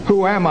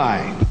Who am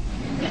I?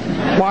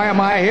 Why am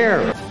I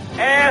here?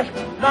 Ask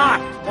not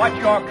what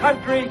your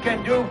country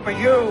can do for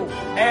you.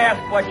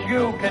 Ask what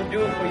you can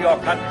do for your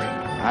country.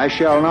 I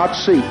shall not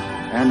seek,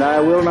 and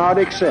I will not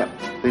accept,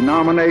 the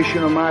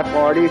nomination of my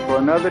party for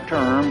another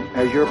term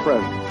as your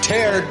president.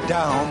 Tear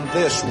down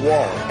this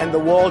wall. And the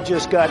wall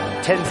just got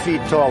 10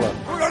 feet taller.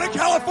 We're going to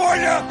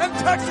California and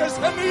Texas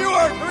and New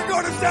York. And we're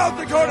going to South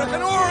Dakota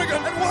and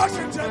Oregon and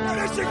Washington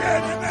and Michigan.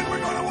 And then we're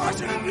going to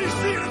Washington,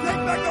 D.C. to take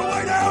back the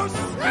White House.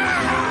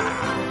 Ah!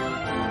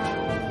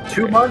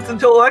 2 months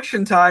until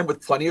election time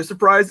with plenty of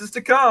surprises to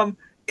come.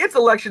 It's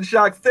Election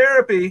Shock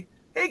Therapy.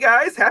 Hey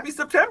guys, happy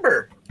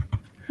September.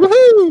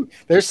 Woohoo!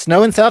 There's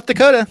snow in South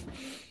Dakota.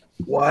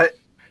 What?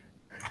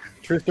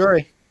 True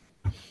story.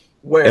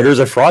 Where? And there's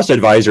a frost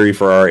advisory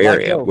for our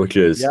area, which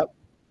is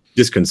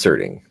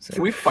disconcerting. So.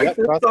 Can we fight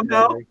this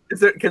somehow?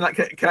 Is there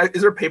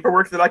is there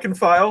paperwork that I can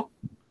file?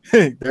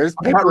 There's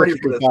I'm not ready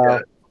for this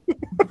yet.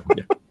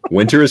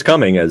 Winter is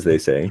coming, as they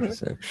say.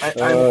 So.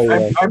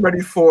 I'm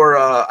ready for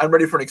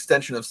an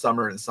extension of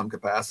summer in some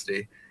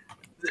capacity.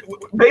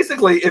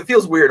 Basically, it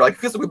feels weird. Like it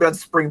feels like we've been on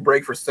spring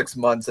break for 6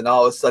 months, and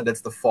all of a sudden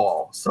it's the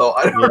fall. So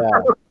I don't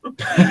know.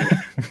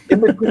 In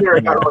between here,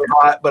 it got really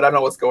hot, but I don't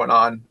know what's going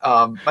on.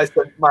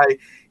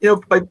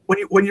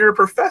 When you're a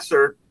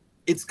professor,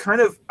 it's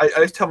kind of I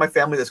always tell my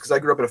family this because I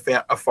grew up in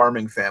a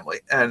farming family,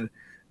 and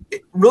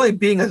really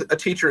being a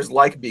teacher is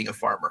like being a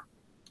farmer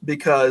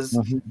because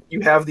you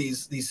have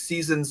these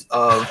seasons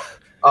of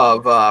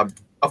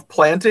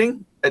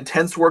planting,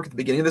 intense work at the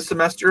beginning of the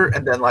semester,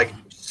 and then like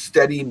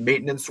steady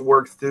maintenance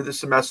work through the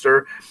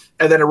semester,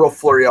 and then a real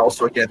flurry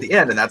also again at the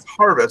end, and that's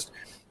harvest.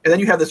 And then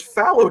you have this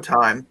fallow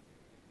time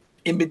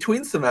in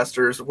between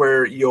semesters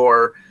where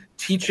you're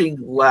teaching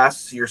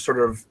less, you're sort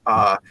of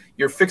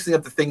you're fixing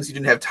up the things you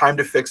didn't have time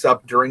to fix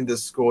up during the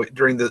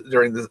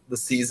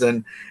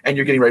season, and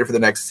you're getting ready for the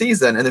next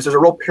season, and there's a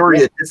real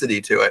periodicity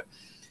to it.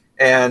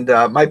 And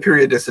my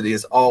periodicity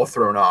is all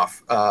thrown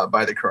off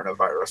by the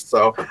coronavirus.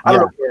 So I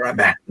don't know where I'm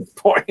at this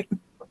point.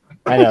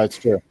 I know, it's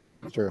true.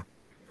 It's true.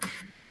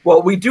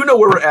 Well, we do know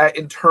where we're at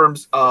in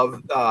terms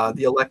of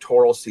the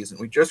electoral season.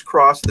 We just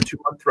crossed the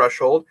 2-month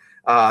threshold.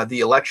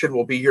 The election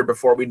will be here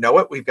before we know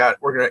it.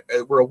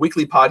 We're a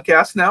weekly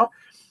podcast now,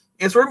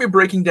 and so we're going to be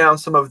breaking down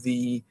some of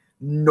the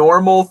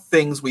normal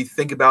things we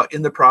think about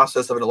in the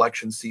process of an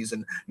election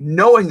season,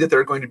 knowing that there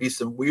are going to be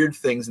some weird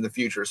things in the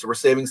future. So we're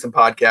saving some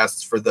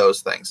podcasts for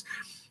those things.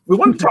 We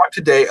want to talk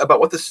today about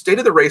what the state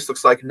of the race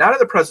looks like, not in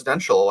the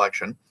presidential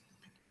election,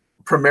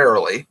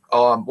 primarily.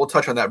 We'll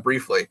touch on that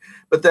briefly,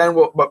 but then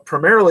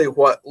primarily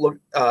what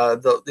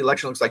the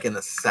election looks like in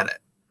the Senate.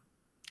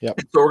 Yep.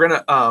 So we're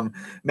gonna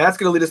Matt's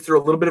gonna lead us through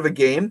a little bit of a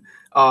game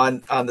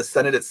on the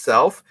Senate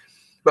itself,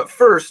 but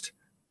first,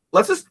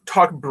 let's just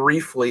talk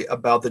briefly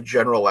about the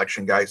general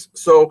election, guys.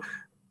 So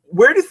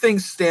where do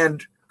things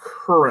stand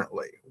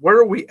currently? Where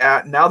are we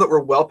at now that we're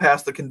well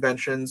past the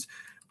conventions?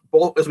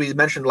 Both, as we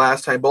mentioned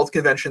last time, both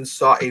conventions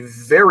saw a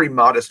very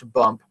modest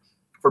bump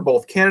for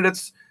both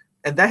candidates,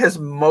 and that has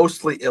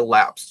mostly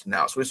elapsed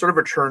now. So we sort of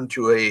returned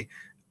to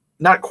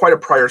not quite a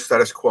prior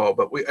status quo,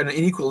 but an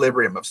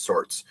equilibrium of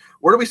sorts.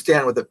 Where do we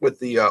stand with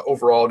the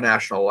overall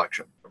national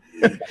election?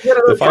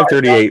 The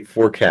 538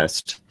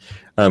 forecast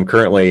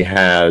currently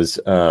has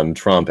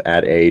Trump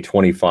at a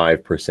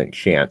 25%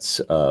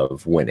 chance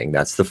of winning.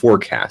 That's the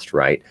forecast,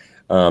 right?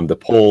 The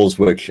polls,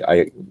 which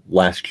I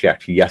last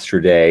checked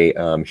yesterday,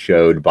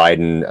 showed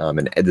Biden,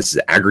 and this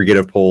is aggregate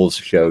of polls,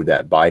 showed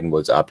that Biden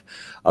was up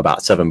about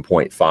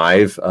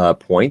 7.5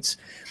 points.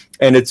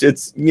 And it's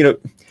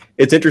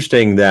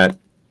interesting that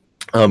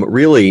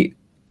really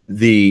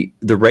the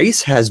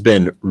race has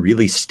been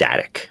really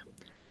static.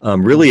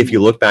 Really, if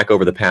you look back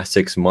over the past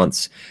 6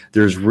 months,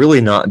 there's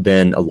really not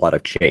been a lot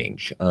of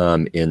change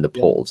in the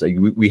polls.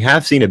 We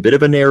have seen a bit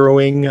of a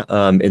narrowing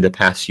in the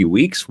past few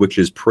weeks, which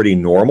is pretty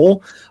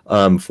normal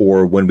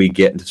for when we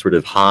get into sort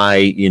of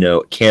high,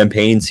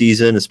 campaign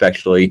season,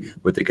 especially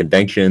with the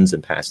conventions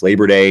and past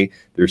Labor Day.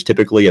 There's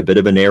typically a bit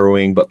of a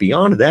narrowing, but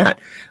beyond that,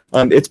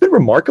 it's been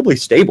remarkably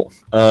stable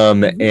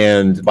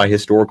and by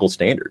historical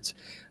standards.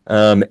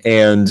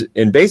 And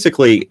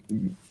basically,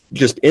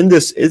 just in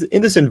this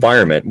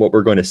environment, what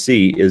we're going to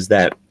see is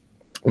that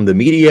the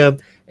media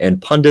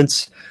and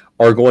pundits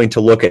are going to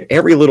look at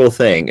every little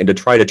thing and to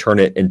try to turn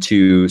it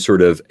into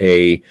sort of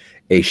a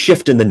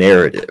shift in the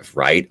narrative,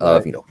 right?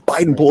 Of,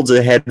 Biden pulls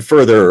ahead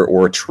further,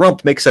 or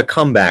Trump makes a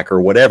comeback,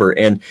 or whatever.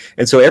 And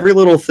so every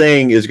little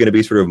thing is going to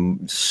be sort of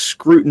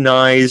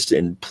scrutinized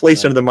and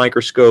placed under the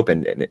microscope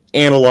and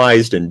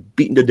analyzed and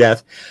beaten to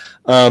death.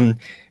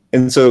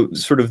 And so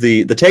sort of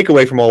the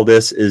takeaway from all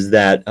this is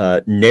that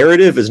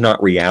narrative is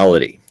not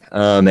reality.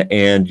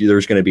 And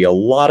there's going to be a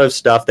lot of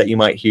stuff that you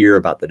might hear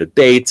about the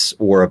debates,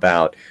 or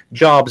about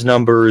jobs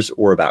numbers,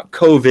 or about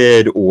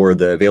COVID, or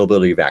the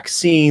availability of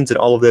vaccines, and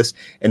all of this.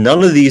 And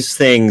none of these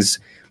things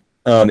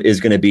is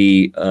going to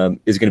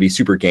be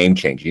super game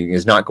changing.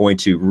 Is not going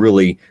to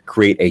really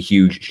create a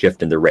huge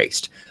shift in the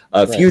race.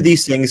 A few of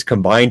these things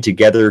combined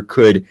together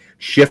could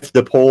shift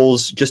the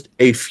polls just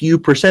a few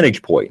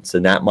percentage points,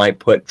 and that might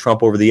put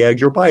Trump over the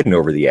edge or Biden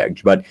over the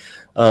edge. But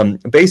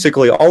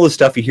basically, all the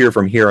stuff you hear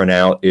from here on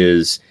out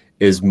is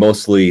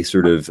mostly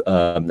sort of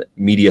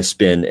media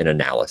spin and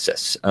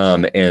analysis,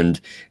 and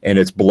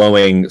it's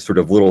blowing sort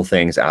of little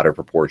things out of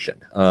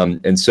proportion.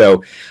 And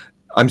so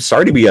I'm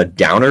sorry to be a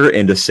downer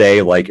and to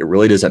say like it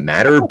really doesn't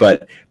matter,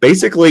 but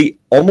basically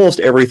almost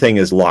everything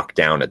is locked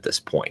down at this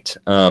point.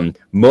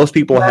 Most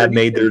people have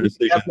made their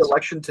decisions. Have the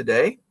election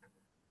today?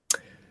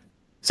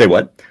 Say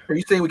what? Are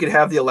you saying we could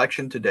have the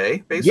election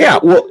today, basically? Yeah,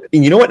 well,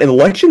 you know what? An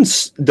election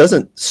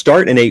doesn't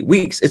start in 8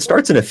 weeks. It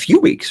starts in a few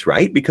weeks,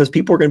 right? Because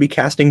people are going to be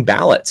casting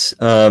ballots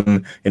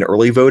and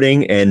early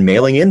voting and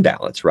mailing in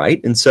ballots,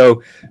 right? And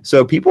so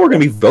people are going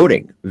to be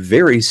voting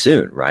very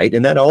soon, right?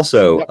 And that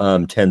also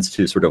tends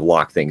to sort of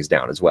lock things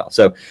down as well.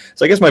 So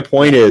I guess my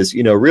point is,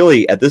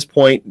 really at this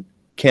point,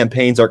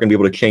 campaigns aren't going to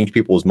be able to change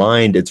people's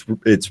mind.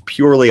 It's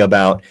purely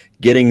about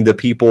getting the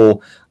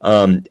people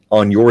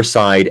on your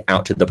side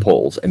out to the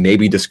polls and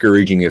maybe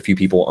discouraging a few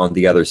people on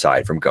the other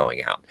side from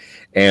going out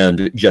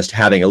and just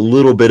having a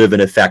little bit of an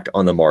effect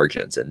on the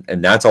margins.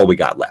 And that's all we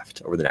got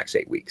left over the next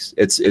 8 weeks.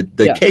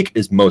 The cake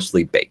is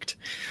mostly baked.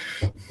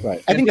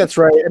 Right. I think that's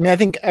right. I mean, I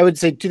think I would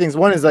say two things.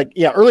 One is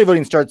early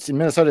voting starts in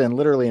Minnesota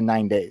literally in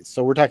 9 days.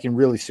 So we're talking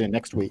really soon,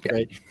 next week,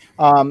 right?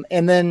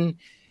 And then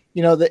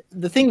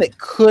the thing that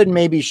could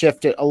maybe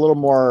shift it a little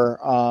more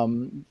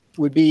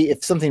would be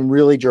if something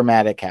really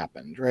dramatic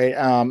happened, right?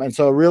 And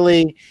so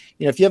really,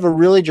 if you have a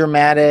really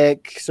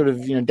dramatic sort of,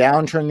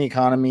 downturn in the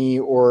economy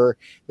or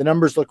the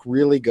numbers look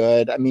really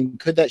good, I mean,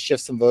 could that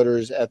shift some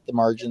voters at the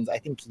margins? I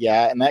think,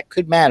 yeah, and that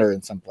could matter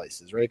in some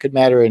places, right? It could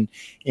matter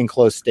in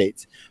close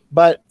states.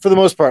 But for the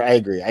most part, I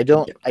agree. I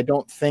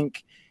don't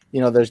think,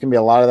 there's going to be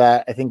a lot of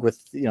that. I think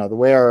with, the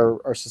way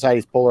our society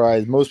is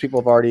polarized, most people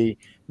have already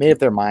made up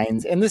their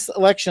minds. And this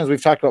election, as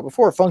we've talked about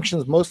before,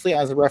 functions mostly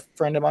as a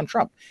referendum on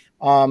Trump.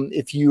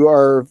 If you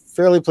are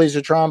fairly pleased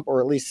with Trump, or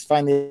at least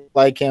finally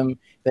like him,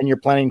 then you're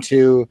planning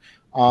to,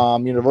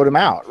 vote him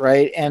out,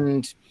 right?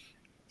 And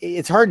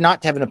it's hard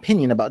not to have an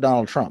opinion about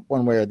Donald Trump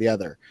one way or the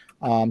other.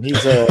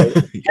 He's a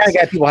kind of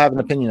guy people have an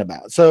opinion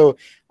about. So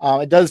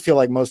it does feel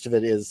like most of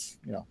it is,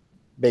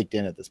 baked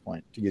in at this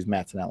point, to use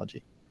Matt's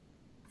analogy.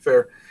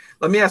 Fair.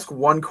 Let me ask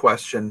one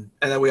question,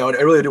 and then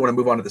I really do want to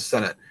move on to the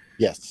Senate.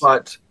 Yes.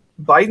 But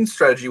Biden's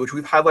strategy, which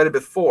we've highlighted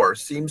before,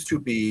 seems to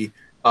be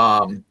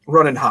run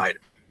and hide.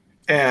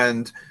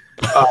 And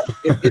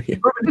it's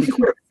proven to be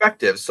quite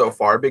effective so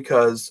far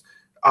because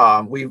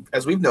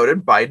as we've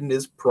noted, Biden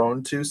is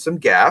prone to some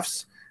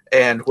gaffes.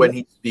 And when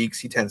he speaks,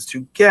 he tends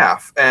to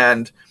gaffe.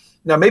 And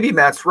now maybe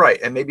Matt's right,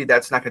 and maybe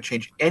that's not going to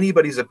change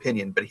anybody's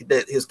opinion, but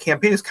his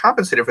campaign is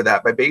compensated for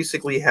that by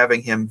basically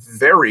having him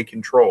very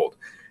controlled.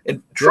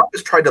 And Trump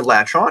has tried to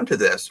latch on to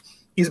this.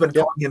 He's been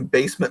calling him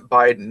Basement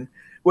Biden,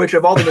 which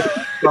of all the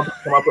Trump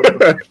has come up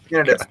with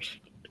candidates,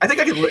 I think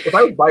I could. If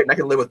I was Biden, I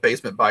could live with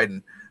Basement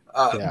Biden.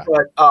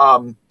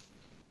 But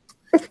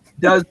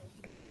does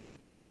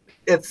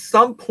at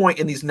some point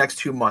in these next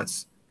 2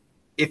 months,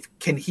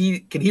 can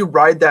he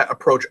ride that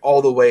approach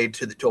all the way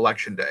to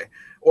election day,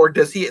 or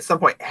does he at some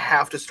point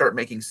have to start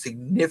making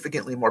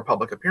significantly more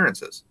public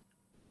appearances?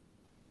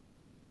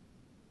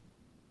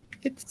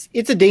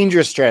 It's a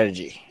dangerous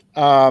strategy.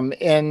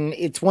 And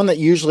it's one that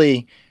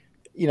usually,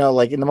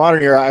 like in the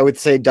modern era, I would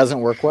say doesn't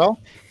work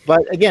well.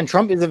 But again,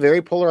 Trump is a very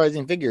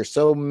polarizing figure.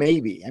 So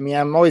maybe,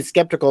 I'm always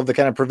skeptical of the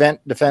kind of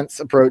prevent defense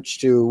approach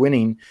to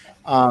winning.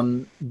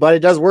 But it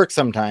does work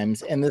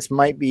sometimes. And this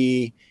might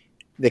be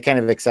the kind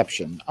of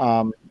exception.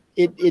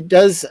 It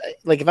does,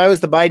 like if I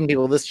was the Biden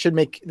people, this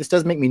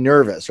does make me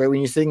nervous, right?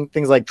 When you see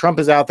things like Trump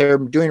is out there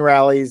doing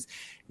rallies,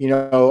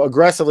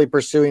 aggressively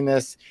pursuing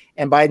this,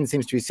 and Biden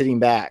seems to be sitting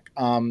back.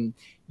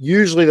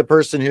 Usually the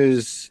person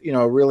who's,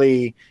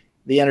 really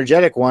the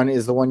energetic one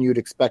is the one you'd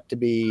expect to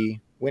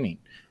be winning.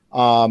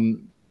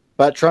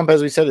 But Trump,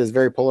 as we said, is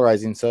very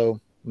polarizing. So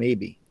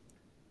maybe.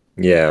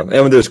 Yeah.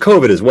 And there's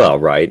COVID as well,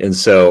 right? And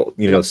so,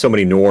 so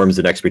many norms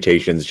and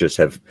expectations just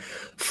have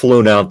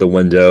flown out the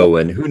window,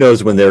 and who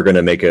knows when they're going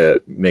to make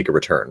a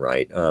return,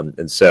 right?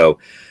 And so,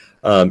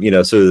 so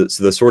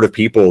the sort of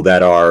people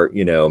that are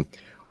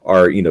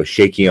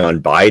shaky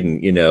on Biden,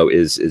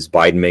 is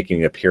Biden making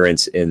an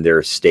appearance in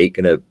their state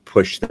going to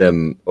push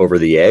them over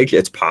the edge?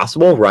 It's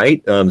possible,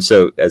 right?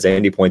 So as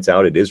Andy points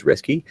out, it is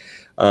risky,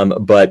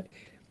 but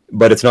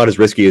it's not as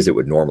risky as it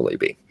would normally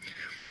be.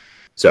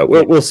 So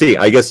we'll see.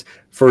 I guess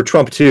for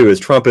Trump too, as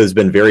Trump has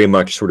been very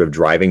much sort of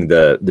driving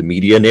the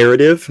media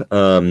narrative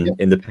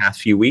in the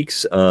past few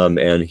weeks, and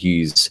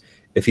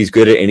if he's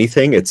good at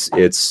anything, it's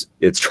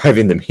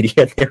driving the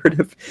media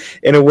narrative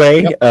in a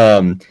way.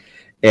 Yep.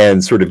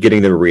 And sort of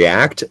getting them to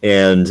react,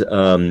 and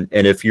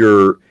if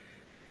you're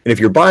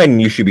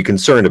Biden, you should be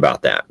concerned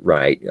about that,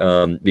 right?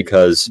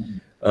 Because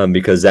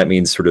because that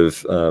means sort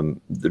of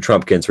the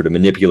Trump can sort of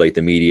manipulate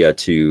the media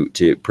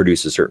to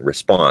produce a certain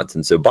response.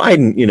 And so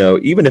Biden,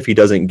 even if he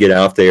doesn't get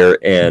out there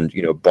and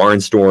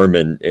barnstorm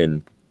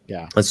and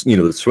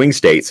the swing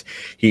states,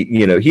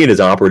 he and his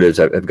operatives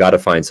have got to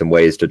find some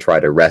ways to try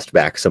to wrest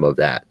back some of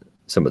that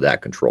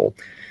control.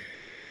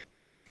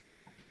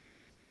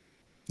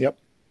 Yep.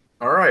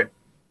 All right.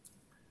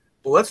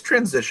 Well, let's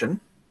transition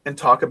and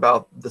talk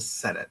about the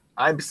Senate.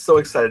 I'm so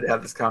excited to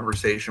have this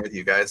conversation with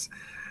you guys.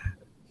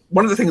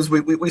 One of the things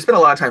we spend a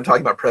lot of time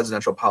talking about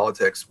presidential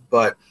politics,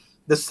 but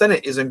the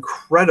Senate is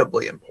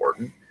incredibly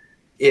important.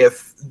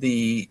 If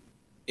Biden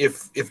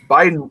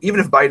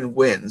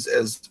wins,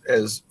 as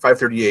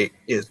 538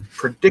 is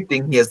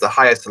predicting, he has the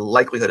highest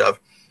likelihood of.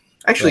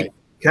 Actually, right.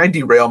 Can I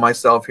derail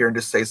myself here and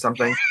just say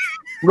something?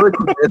 Really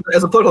quick,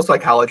 as a political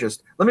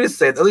psychologist, let me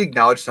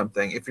acknowledge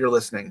something. If you're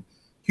listening,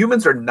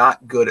 humans are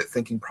not good at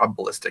thinking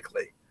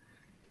probabilistically.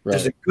 Right.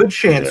 There's a good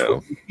chance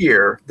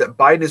here that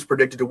Biden is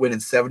predicted to win in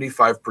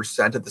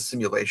 75% of the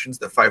simulations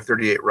that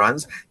 538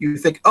 runs. You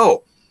think,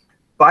 oh,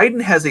 Biden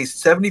has a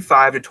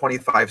 75 to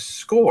 25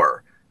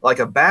 score, like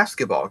a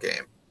basketball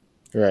game.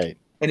 Right.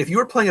 And if you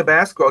were playing a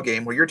basketball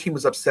game where your team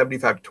was up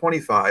 75 to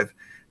 25,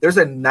 there's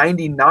a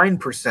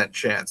 99%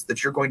 chance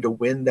that you're going to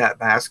win that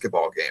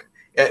basketball game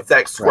if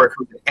that score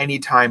occurs at any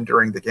time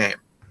during the game.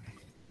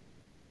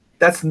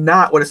 That's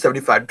not what a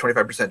 75 to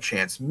 25%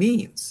 chance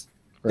means.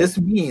 Right. This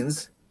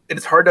means, and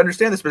it's hard to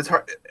understand this, but it's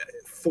hard.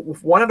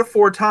 1 out of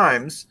 4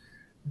 times,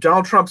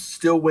 Donald Trump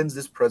still wins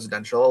this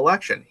presidential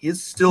election. He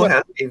still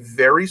has a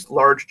very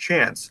large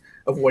chance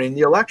of winning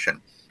the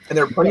election. And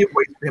there are plenty of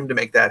ways for him to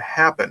make that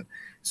happen.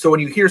 So when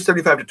you hear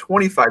 75 to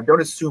 25,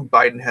 don't assume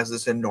Biden has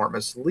this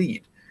enormous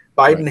lead.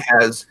 Biden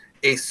has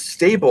a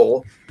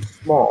stable,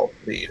 small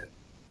lead.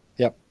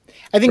 Yep.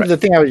 I think the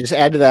thing I would just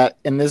add to that,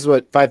 and this is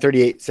what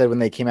 538 said when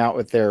they came out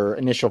with their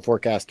initial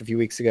forecast a few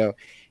weeks ago,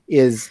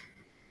 is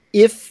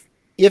if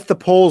the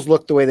polls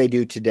look the way they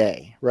do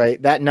today,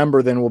 right, that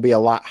number then will be a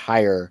lot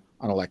higher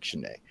on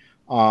election day.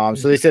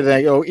 So they said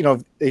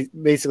that,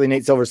 basically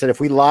Nate Silver said, if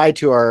we lie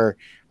to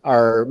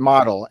our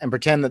model and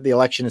pretend that the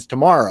election is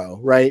tomorrow,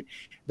 right,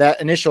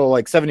 that initial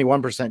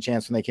 71%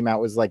 chance when they came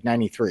out was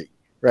 93,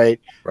 right?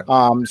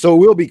 So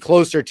we'll be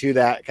closer to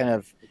that kind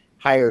of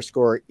higher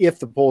score if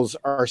the polls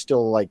are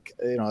still a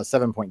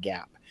 7-point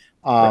gap.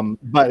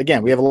 But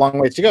again, we have a long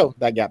ways to go.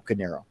 That gap could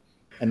narrow.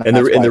 And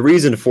the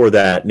reason for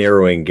that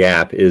narrowing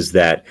gap is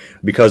that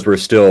because we're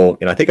still,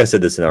 and I think I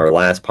said this in our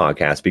last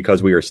podcast,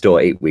 because we are still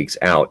 8 weeks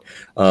out,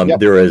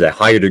 there is a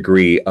higher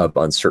degree of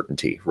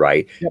uncertainty,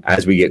 right?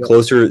 As we get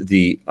closer,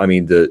 the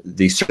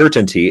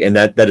certainty, and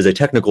that is a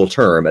technical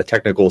term, a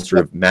technical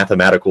sort of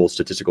mathematical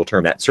statistical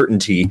term, that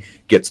certainty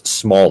gets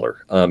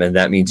smaller. And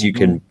that means you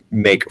can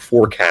make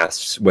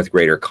forecasts with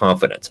greater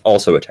confidence,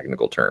 also a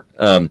technical term.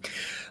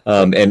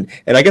 And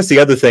I guess the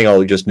other thing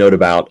I'll just note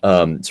about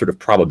sort of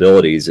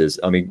probabilities is,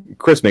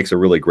 Chris makes a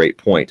really great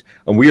point.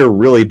 We are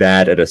really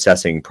bad at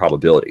assessing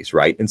probabilities,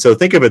 right? And so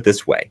think of it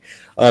this way.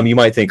 You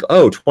might think,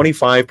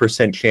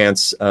 25%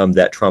 chance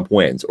that Trump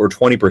wins, or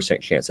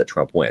 20% chance that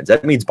Trump wins.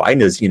 That means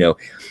Biden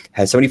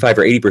has 75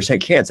 or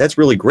 80% chance. That's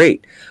really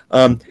great.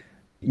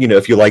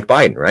 If you like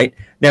Biden, right?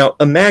 Now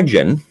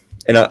imagine,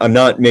 and I'm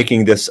not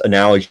making this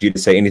analogy to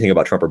say anything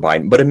about Trump or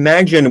Biden, but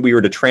imagine we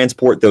were to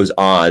transport those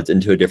odds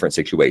into a different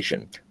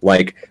situation.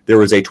 Like there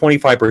was a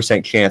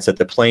 25% chance that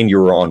the plane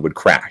you were on would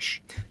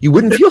crash. You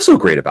wouldn't feel so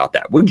great about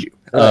that, would you?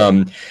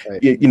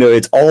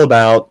 It's all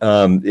about,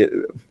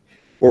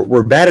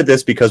 we're bad at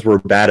this because we're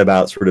bad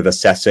about sort of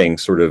assessing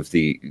sort of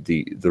the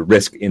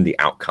risk in the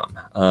outcome.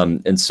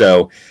 And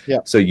so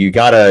you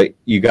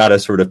gotta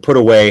sort of put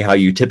away how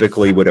you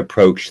typically would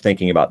approach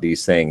thinking about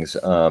these things,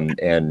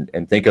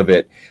 and think of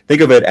it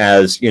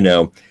as,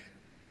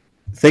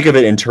 think of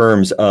it in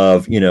terms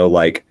of,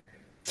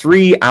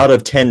 3 out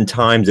of 10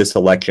 times this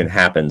election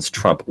happens,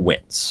 Trump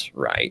wins,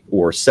 right?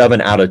 Or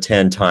 7 out of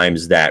 10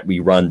 times that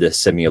we run this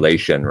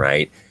simulation,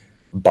 right,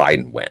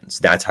 Biden wins.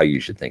 That's how you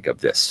should think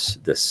of this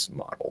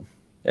model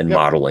and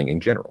modeling in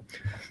general.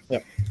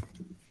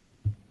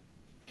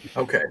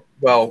 Okay.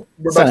 Well,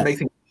 we're about to make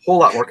things a whole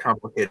lot more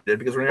complicated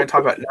because we're going to talk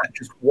about not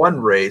just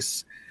one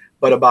race,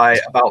 but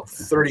about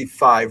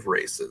 35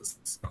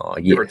 races. Oh,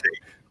 yeah. Give or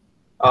take.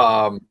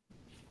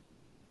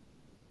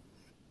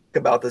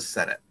 About the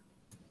Senate.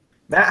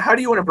 Matt, how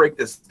do you want to break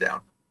this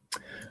down?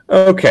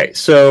 Okay,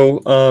 so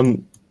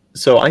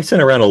I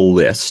sent around a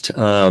list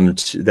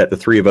that the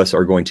three of us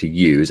are going to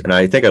use, and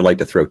I think I'd like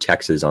to throw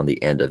Texas on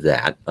the end of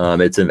that.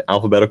 It's in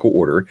alphabetical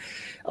order,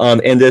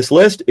 and this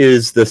list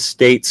is the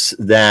states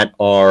that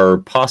are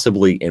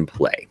possibly in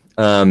play.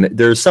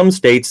 There's some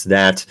states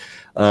that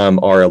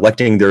are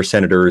electing their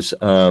senators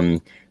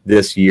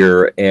this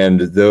year,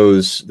 and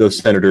those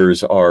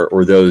senators are,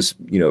 or those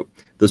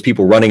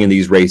people running in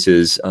these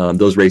races,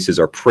 those races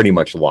are pretty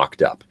much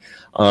locked up.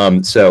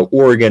 So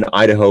Oregon,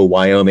 Idaho,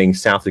 Wyoming,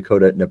 South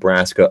Dakota,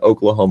 Nebraska,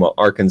 Oklahoma,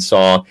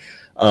 Arkansas,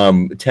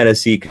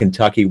 Tennessee,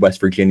 Kentucky, West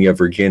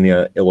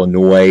Virginia,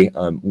 Illinois,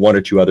 1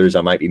 or 2 others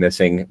I might be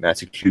missing,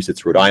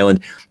 Massachusetts, Rhode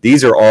Island.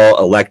 These are all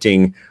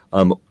electing,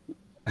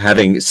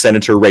 having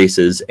senator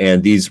races,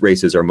 and these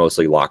races are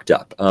mostly locked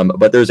up.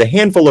 But there's a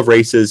handful of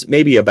races,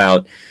 maybe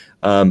about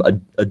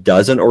a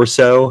dozen or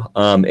so,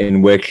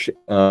 in which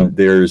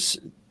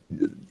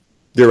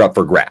they're up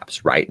for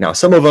grabs right now.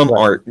 Some of them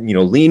are,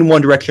 lean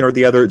one direction or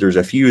the other. There's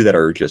a few that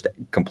are just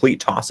complete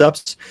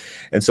toss-ups.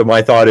 And so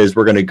my thought is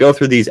we're going to go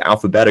through these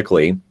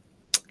alphabetically.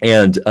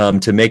 And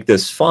to make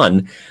this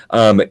fun,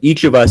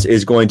 each of us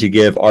is going to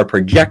give our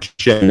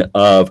projection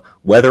of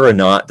whether or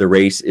not the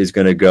race is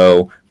going to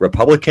go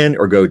Republican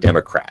or go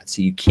Democrat.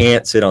 So you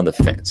can't sit on the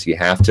fence. You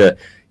have to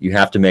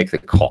make the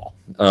call.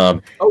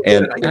 And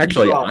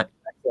actually,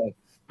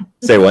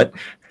 say what?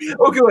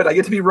 Oh, good. I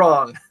get to be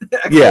wrong.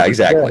 Yeah,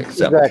 exactly.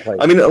 So, exactly.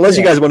 I mean, unless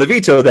you guys want to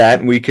veto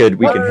that, we can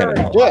have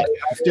it.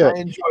 Let's do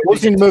it. We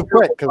just need to move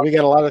quick because we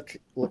got a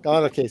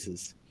lot of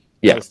cases.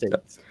 Yeah.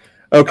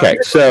 Okay,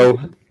 so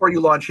before you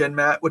launch in,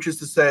 Matt, which is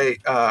to say,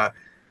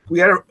 we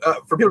got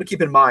for people to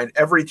keep in mind,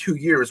 every 2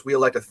 years we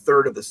elect a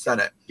third of the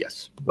Senate.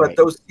 Yes, but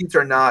those seats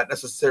are not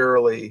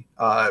necessarily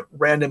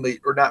randomly,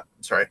 or not.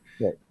 Sorry,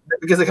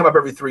 because they come up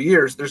every 3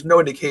 years. There's no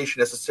indication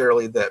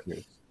necessarily that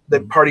the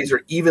parties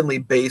are evenly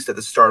based at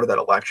the start of that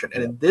election.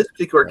 And in this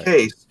particular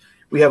case,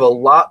 we have a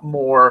lot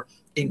more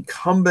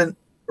incumbent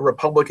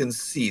Republican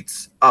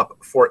seats up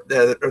for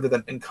other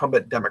than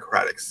incumbent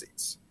Democratic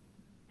seats.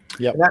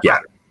 Yeah.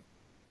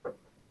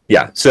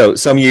 Yeah. So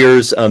some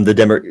years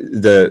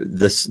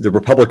the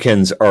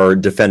Republicans are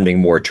defending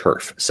more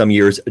turf. Some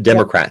years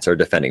Democrats are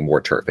defending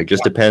more turf. It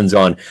just depends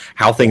on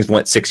how things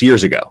went 6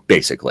 years ago,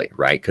 basically,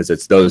 right? Because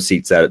it's those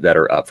seats that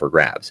are up for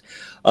grabs.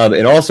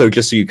 And also,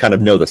 just so you kind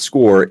of know the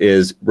score,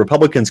 is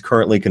Republicans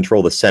currently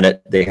control the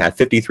Senate. They have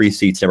 53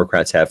 seats.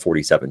 Democrats have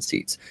 47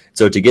 seats.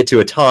 So to get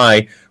to a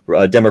tie,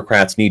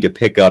 Democrats need to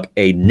pick up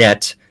a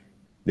net.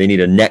 They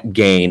need a net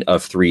gain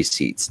of 3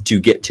 seats to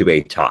get to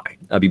a tie.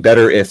 It'd be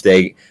better if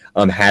they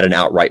had an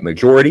outright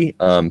majority,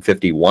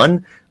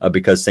 51,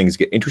 because things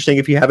get interesting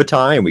if you have a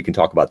tie, and we can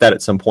talk about that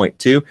at some point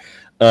too.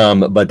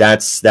 But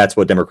that's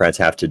what Democrats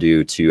have to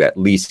do to at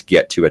least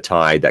get to a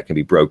tie that can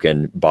be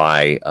broken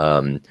by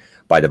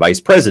the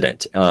vice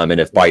president. And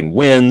if Biden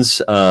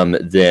wins,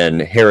 then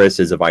Harris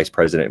is a vice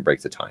president and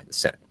breaks the tie in the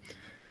Senate.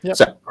 Yep.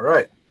 So, all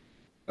right.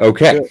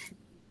 Okay.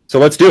 So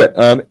let's do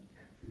it.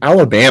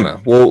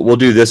 Alabama. We'll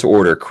do this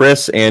order: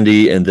 Chris,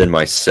 Andy, and then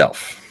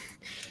myself.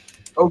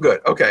 Oh,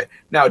 good. Okay.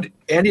 Now,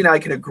 Andy and I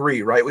can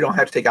agree, right? We don't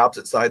have to take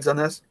opposite sides on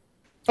this.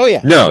 Oh yeah.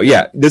 No,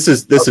 yeah. This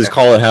is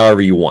call it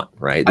however you want,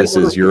 right? This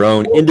is your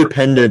own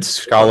independent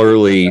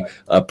scholarly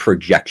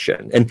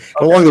projection, and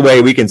along the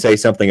way we can say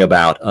something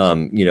about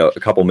a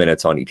couple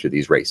minutes on each of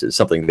these races,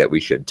 something that we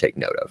should take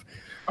note of.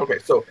 Okay,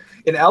 so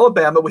in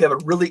Alabama we have a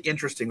really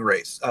interesting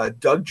race.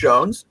 Doug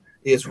Jones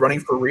is running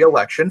for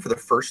re-election for the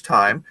first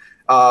time,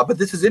 but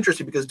this is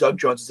interesting because Doug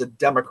Jones is a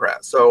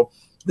Democrat. So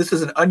this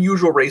is an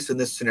unusual race in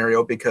this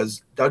scenario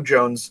because Doug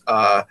Jones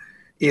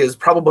is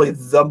probably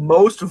the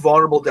most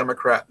vulnerable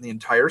Democrat in the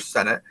entire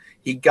Senate.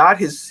 He got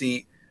his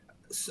seat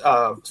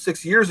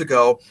 6 years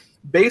ago,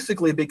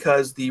 basically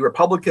because the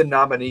Republican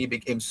nominee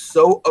became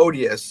so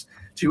odious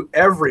to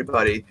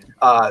everybody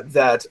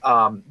that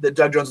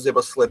Doug Jones was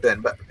able to slip in.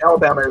 But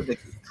Alabama is an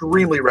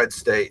extremely red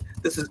state.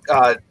 This is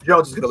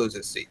Jones is going to lose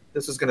his seat.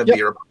 This is going to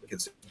be a Republican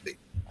seat.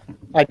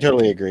 I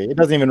totally agree. It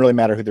doesn't even really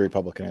matter who the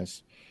Republican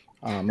is.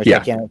 Which I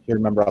can't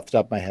remember off the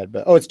top of my head,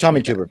 but it's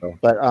Tommy Tuberville.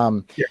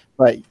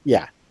 But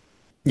yeah.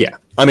 Yeah.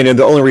 I mean, and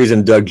the only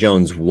reason Doug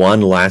Jones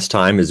won last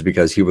time is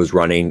because he was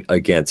running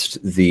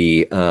against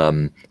the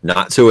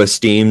not so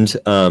esteemed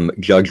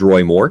Judge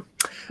Roy Moore,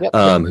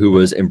 who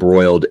was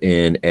embroiled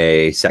in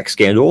a sex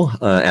scandal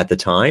at the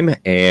time.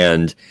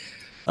 And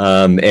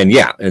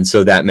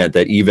so that meant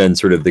that even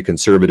sort of the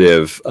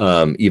conservative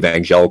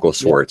evangelical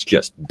sorts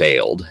just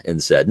bailed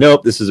and said,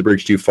 nope, this is a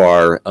bridge too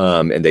far.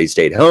 And they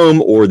stayed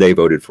home or they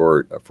voted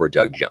for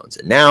Doug Jones.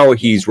 And now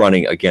he's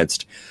running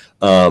against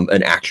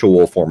an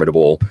actual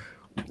formidable,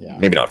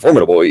 maybe not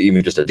formidable,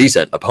 even just a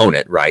decent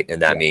opponent, right?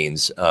 And that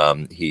means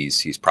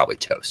he's probably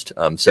toast.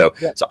 So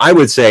I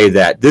would say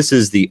that this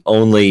is the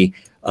only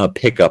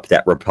pickup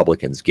that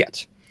Republicans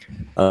get.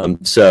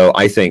 So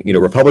I think,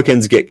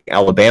 Republicans get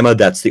Alabama.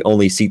 That's the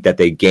only seat that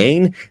they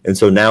gain. And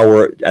so now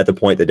we're at the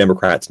point that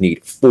Democrats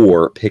need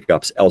 4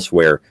 pickups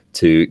elsewhere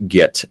to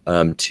get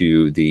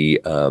to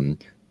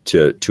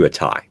a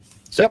tie.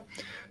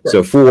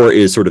 So 4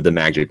 is sort of the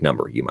magic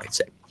number, you might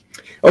say.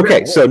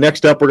 Okay, so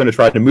next up, we're going to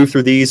try to move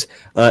through these.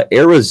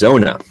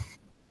 Arizona.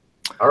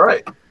 All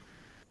right.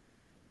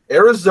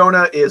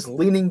 Arizona is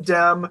leaning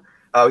Dem.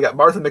 We got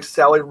Martha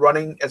McSally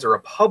running as a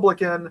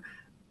Republican.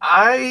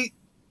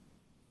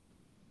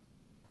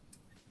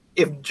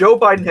 If Joe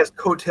Biden has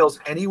coattails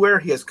anywhere,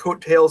 he has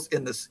coattails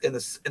in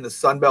the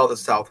Sun Belt of the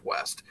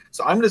Southwest.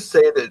 So I'm going to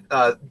say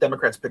that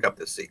Democrats pick up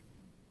this seat.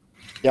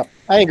 Yep,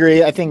 I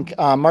agree. I think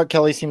Mark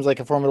Kelly seems like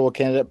a formidable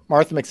candidate.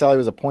 Martha McSally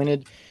was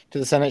appointed to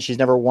the Senate. She's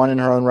never won in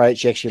her own right.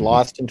 She actually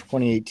lost in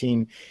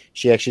 2018.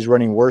 She actually is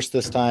running worse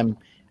this time.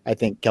 I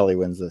think Kelly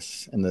wins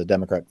this, and the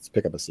Democrats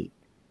pick up a seat.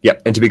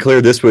 Yep. And to be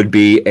clear, this would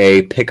be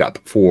a pickup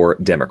for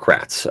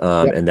Democrats,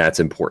 and that's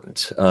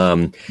important.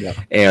 And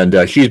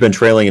she's been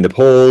trailing in the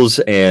polls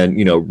and,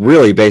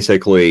 really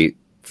basically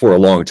for a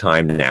long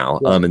time now.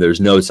 And there's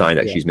no sign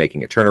that she's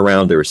making a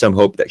turnaround. There was some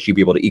hope that she'd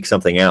be able to eke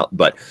something out,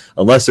 but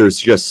unless there's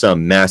just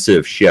some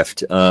massive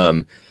shift,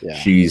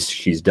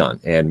 she's done.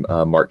 And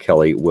Mark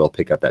Kelly will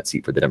pick up that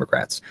seat for the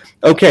Democrats.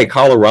 Okay,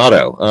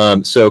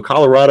 Colorado. So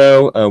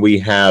Colorado, we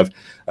have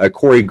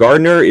Cory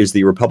Gardner is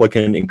the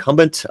Republican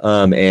incumbent,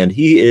 and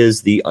he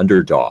is the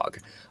underdog.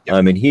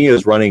 And he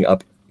is running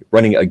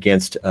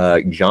against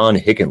John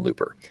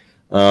Hickenlooper.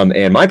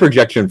 And my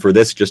projection for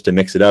this, just to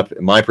mix it up,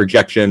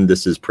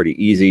 this is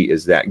pretty easy,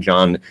 is that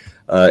John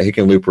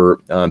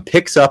Hickenlooper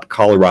picks up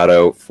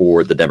Colorado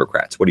for the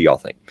Democrats. What do y'all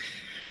think?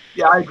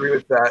 Yeah, I agree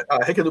with that.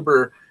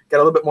 Hickenlooper got a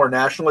little bit more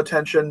national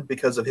attention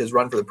because of his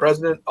run for the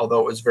president,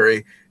 although it was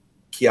very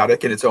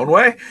chaotic in its own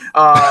way.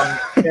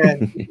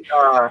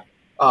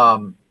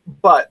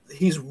 But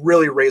he's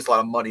really raised a lot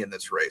of money in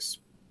this race.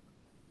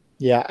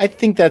 Yeah, I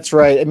think that's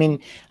right. I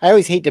mean, I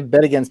always hate to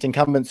bet against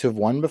incumbents who have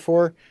won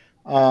before.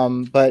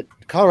 But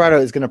Colorado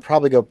is going to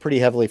probably go pretty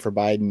heavily for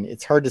Biden.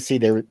 It's hard to see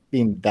there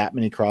being that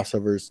many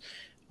crossovers.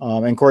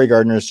 And Cory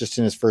Gardner is just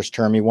in his first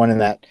term. He won in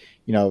that,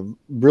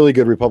 really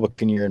good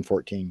Republican year in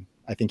 2014.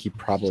 I think he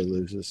probably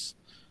loses.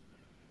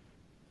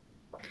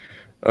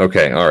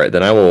 Okay, all right.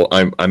 Then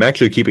I'm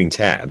actually keeping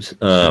tabs.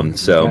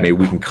 So maybe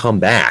we can come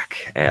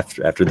back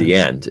after the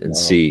end and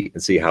see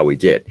how we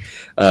did.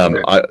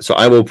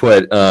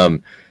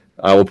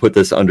 I will put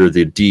this under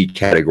the D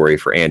category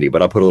for Andy,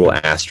 but I'll put a little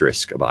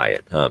asterisk by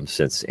it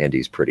since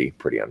Andy's pretty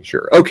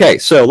unsure. Okay,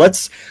 so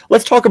let's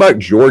talk about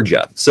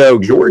Georgia. So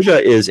Georgia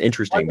is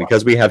interesting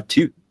because we have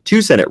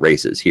two Senate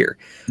races here.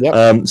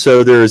 Yep.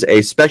 So there's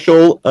a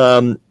special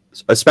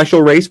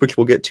race which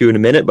we'll get to in a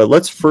minute, but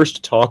let's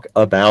first talk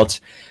about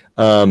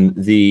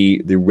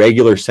the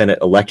regular Senate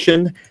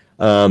election.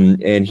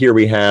 And here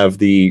we have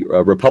the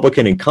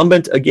Republican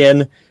incumbent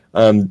again,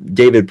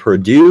 David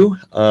Perdue,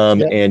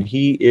 and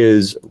he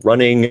is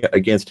running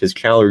against his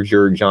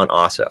challenger, Jon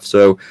Ossoff.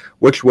 So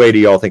which way do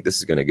y'all think this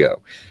is going to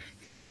go?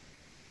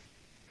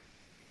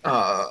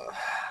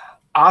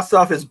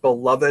 Ossoff is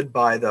beloved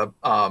by the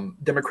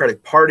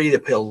Democratic Party. They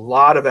put a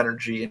lot of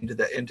energy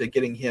into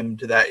getting him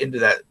into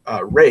that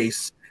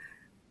race.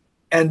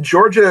 And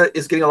Georgia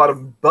is getting a lot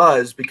of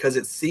buzz because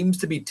it seems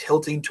to be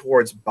tilting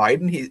towards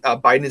Biden.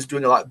 Biden is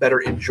doing a lot better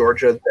in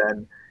Georgia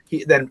than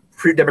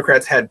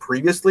Democrats had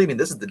previously. I mean,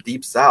 this is the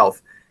Deep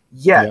South.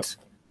 Yet,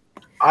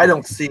 I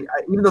don't see,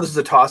 even though this is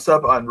a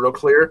toss-up on Real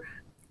Clear,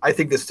 I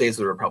think this stays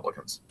with the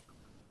Republicans.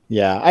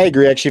 Yeah, I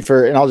agree.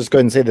 Actually, and I'll just go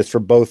ahead and say this for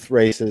both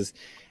races.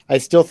 I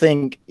still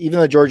think, even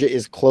though Georgia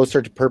is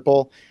closer to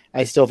purple,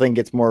 I still think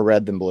it's more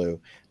red than blue.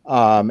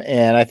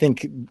 And I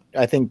think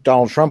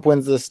Donald Trump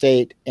wins the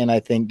state, and I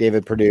think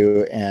David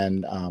Perdue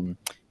and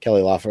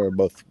Kelly Loeffler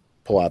both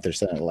pull out their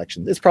Senate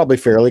elections. It's probably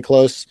fairly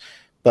close,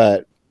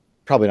 but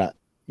probably not.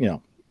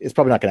 It's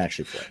probably not going to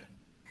actually flip.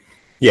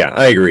 Yeah,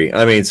 I agree.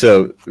 I mean,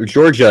 so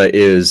Georgia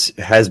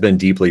has been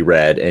deeply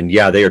red, and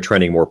they are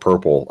trending more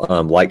purple,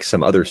 like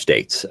some other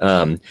states.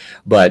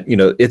 But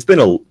it's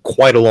been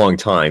quite a long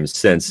time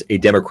since a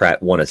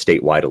Democrat won a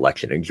statewide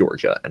election in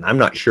Georgia, and I'm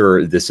not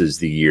sure this is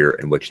the year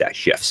in which that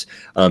shifts.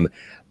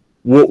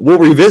 We'll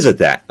revisit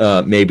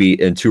that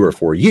maybe in 2 or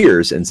 4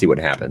 years and see what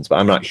happens, but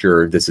I'm not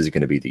sure this is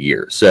going to be the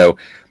year. So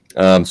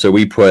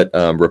we put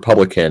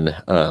Republican.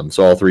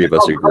 So all three of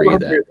us agree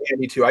that.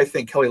 Andy too. I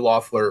think Kelly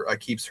Loeffler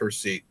keeps her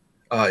seat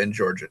in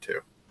Georgia too.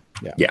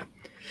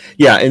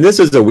 Yeah, and this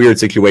is a weird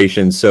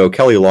situation. So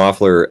Kelly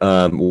Loeffler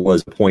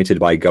was appointed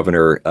by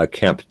Governor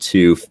Kemp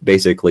to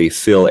basically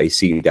fill a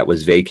seat that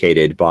was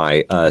vacated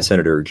by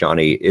Senator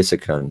Johnny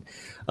Isakson,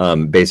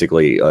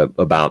 basically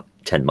about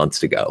 10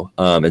 months ago.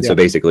 So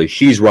basically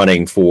she's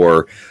running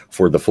for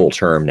the full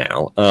term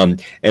now.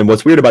 And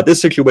what's weird about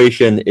this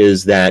situation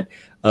is that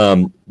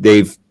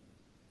they've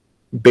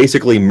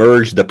basically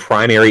merged the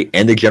primary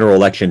and the general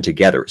election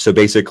together. So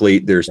basically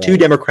there's three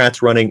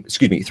Democrats running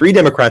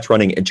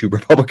and 2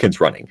 Republicans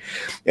running.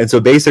 And so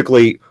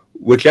basically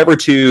whichever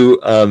two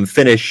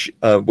finish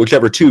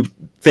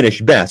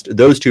best,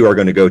 those 2 are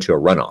going to go to a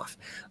runoff.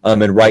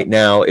 And right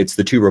now it's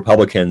the 2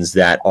 Republicans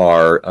that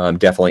are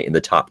definitely in the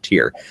top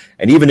tier.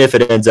 And even if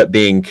it ends up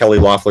being Kelly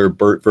Loeffler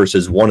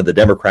versus one of the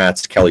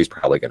Democrats, Kelly's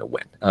probably going to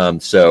win.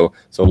 So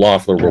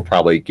Loeffler will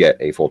probably get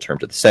a full term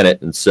to the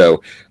Senate. And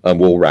so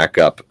we'll rack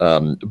up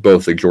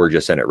both the Georgia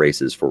Senate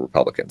races for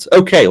Republicans.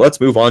 Okay, let's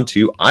move on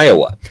to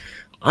Iowa.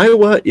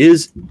 Iowa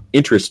is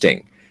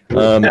interesting.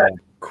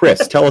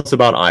 Chris, tell us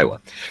about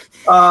Iowa.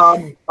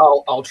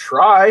 I'll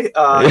try.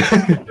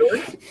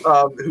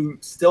 Who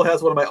still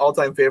has one of my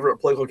all-time favorite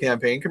political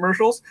campaign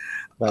commercials,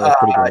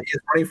 is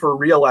running for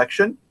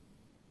re-election.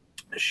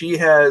 She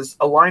has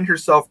aligned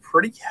herself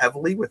pretty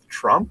heavily with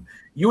Trump.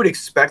 You would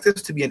expect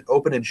this to be an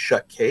open and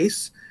shut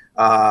case.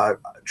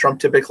 Trump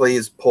typically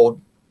is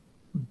polled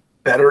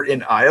better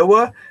in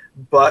Iowa,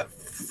 but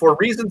for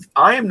reasons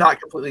I am not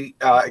completely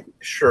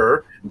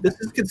sure, this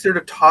is considered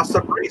a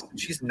toss-up race.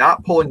 She's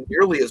not polling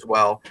nearly as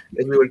well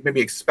as we would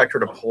maybe expect her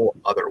to poll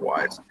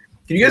otherwise.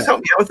 Can you guys help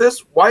me out with this?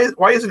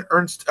 Why isn't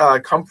Ernst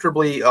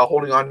comfortably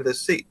holding on to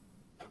this seat?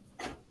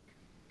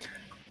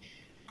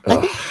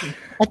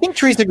 I think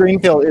Teresa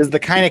Greenfield is the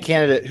kind of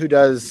candidate who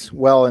does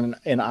well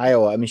in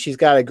Iowa. I mean, she's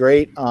got a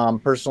great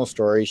personal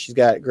story. She's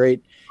got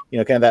great,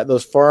 kind of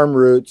those farm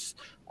roots.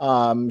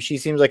 She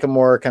seems like a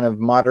more kind of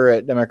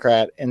moderate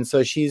Democrat, and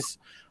so she's,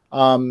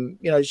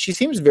 she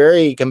seems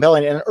very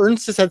compelling. And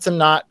Ernst has had some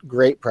not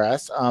great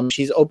press.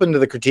 She's open to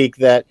the critique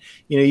that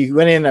you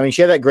went in. I mean,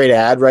 she had that great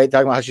ad, right,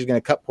 talking about how she's going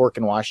to cut pork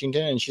in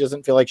Washington, and she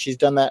doesn't feel like she's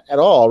done that at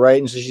all, right?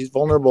 And so she's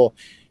vulnerable,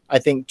 I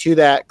think, to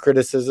that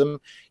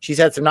criticism. She's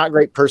had some not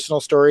great personal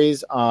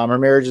stories. Her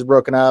marriage is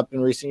broken up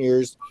in recent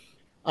years.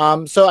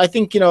 So I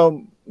think,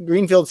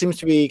 Greenfield seems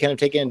to be kind of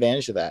taking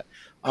advantage of that.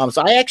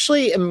 So I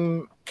actually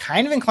am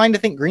kind of inclined to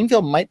think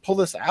Greenfield might pull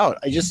this out.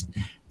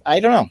 I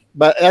don't know,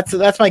 but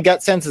that's my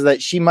gut sense, is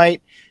that she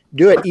might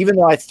do it, even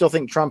though I still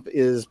think Trump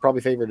is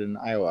probably favored in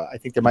Iowa. I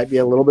think there might be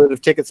a little bit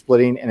of ticket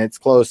splitting, and it's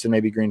close, and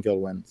maybe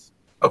Greenfield wins.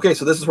 Okay,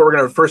 so this is where we're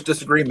going to first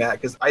disagree,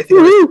 Matt, because I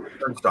think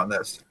Ernst on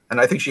this, and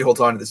I think she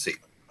holds on to the seat.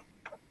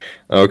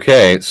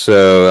 Okay,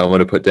 so I'm going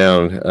to put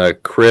down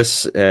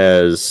Chris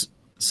as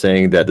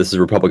saying that this is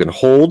a Republican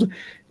hold.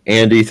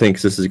 Andy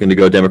thinks this is going to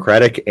go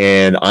Democratic,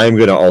 and I'm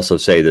going to also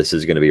say this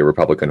is going to be a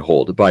Republican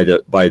hold by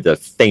the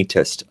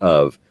faintest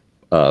of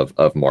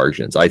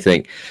margins. I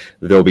think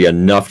there'll be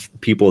enough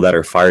people that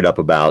are fired up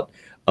about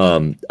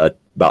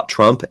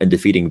Trump and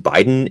defeating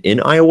Biden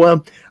in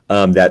Iowa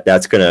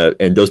that's going to,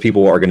 and those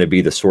people are going to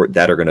be the sort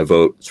that are going to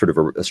vote sort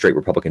of a straight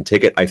Republican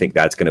ticket. I think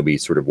that's going to be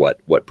sort of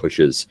what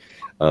pushes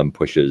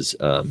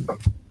the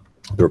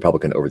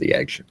Republican over the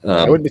edge.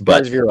 I wouldn't be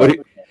surprised if you're right.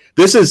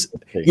 This is,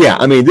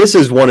 I mean, this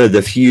is one of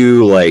the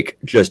few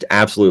just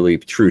absolutely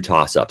true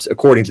toss-ups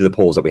according to the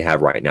polls that we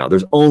have right now.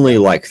 There's only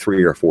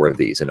 3 or 4 of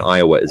these, and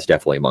Iowa is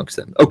definitely amongst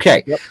them.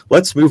 Okay,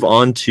 Let's move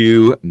on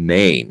to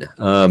Maine.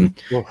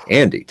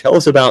 Andy, tell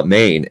us about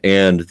Maine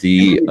and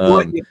the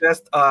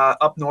best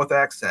up north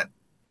accent.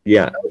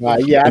 Yeah, I'm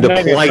not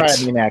going to try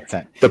a mean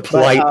accent. The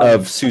plight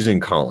of Susan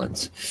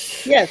Collins.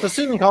 Yeah, so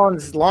Susan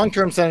Collins is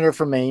long-term senator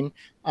from Maine.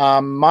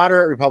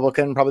 Moderate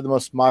Republican, probably the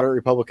most moderate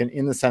Republican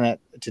in the Senate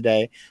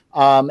today.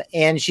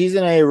 And she's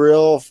in a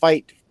real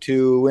fight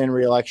to win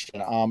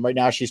re-election. Right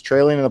now, she's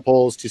trailing in the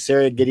polls to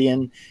Sarah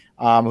Gideon,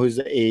 who's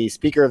a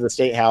Speaker of the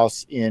State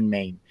House in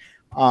Maine.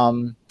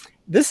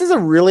 This is a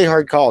really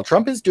hard call.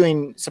 Trump is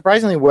doing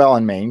surprisingly well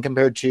in Maine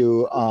compared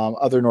to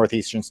other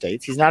northeastern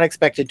states. He's not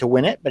expected to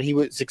win it, but he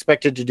was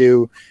expected to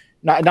do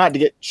not to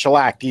get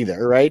shellacked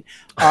either, right?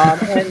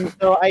 And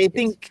so I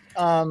think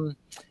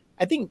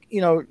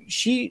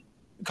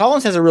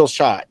Collins has a real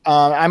shot.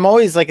 I'm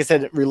always, like I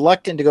said,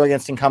 reluctant to go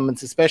against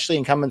incumbents, especially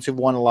incumbents who've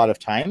won a lot of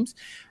times.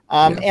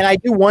 And I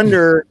do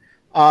wonder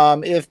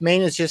if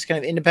Maine is just kind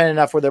of independent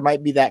enough where there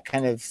might be that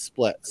kind of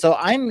split. So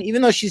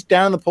even though she's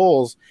down in the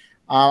polls,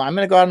 I'm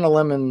going to go out on a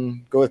limb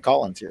and go with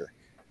Collins here.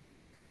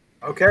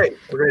 Okay,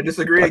 we're going to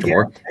disagree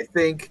again. I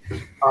think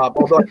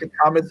although I think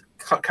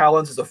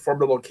Collins is a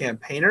formidable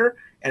campaigner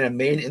and a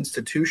Maine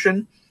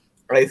institution,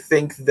 I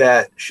think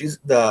that she's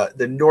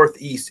the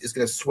Northeast is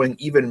going to swing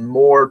even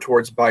more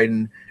towards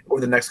Biden over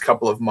the next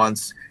couple of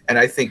months, and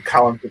I think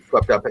Collins gets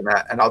swept up in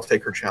that, and I'll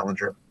take her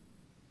challenger.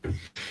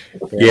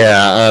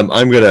 Yeah,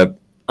 I'm gonna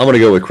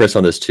go with Chris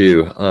on this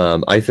too.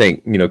 I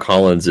think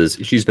Collins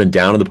she's been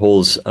down in the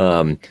polls,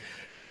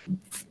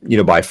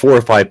 by 4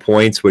 or 5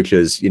 points, which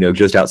is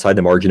just outside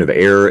the margin of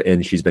error,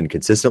 and she's been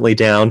consistently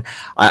down.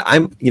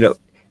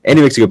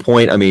 Andy makes a good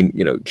point. I mean,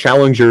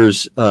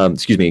 incumbents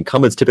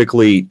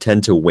typically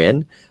tend to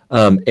win.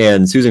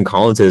 And Susan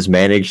Collins has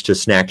managed to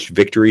snatch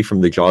victory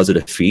from the jaws of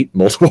defeat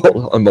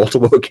on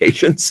multiple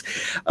occasions.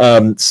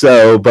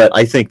 But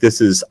I think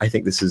this is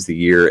the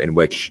year in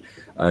which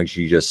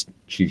she just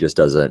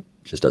doesn't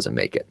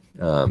make it.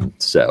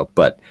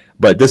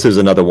 But this is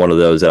another one of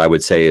those that I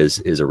would say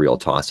is a real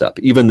toss up.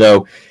 Even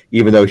though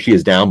she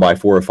is down by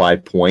 4 or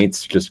 5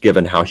 points, just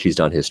given how she's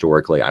done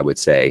historically, I would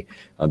say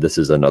this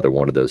is another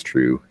one of those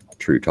true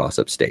toss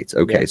up states.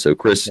 Okay, so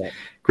Chris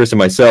and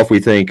myself,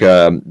 we think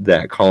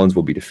that Collins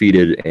will be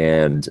defeated,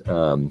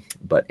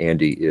 but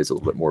Andy is a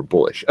little bit more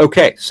bullish.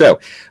 Okay,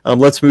 so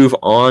let's move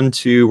on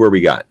to where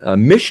we got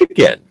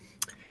Michigan.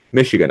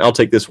 I'll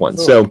take this one.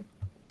 So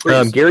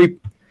Gary.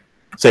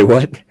 Say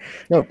what?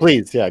 No,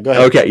 please. Yeah, go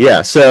ahead. Okay,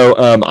 yeah. So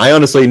I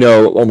honestly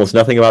know almost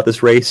nothing about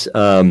this race.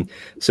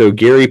 So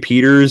Gary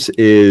Peters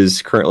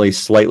is currently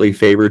slightly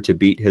favored to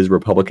beat his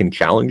Republican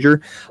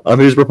challenger.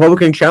 His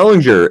Republican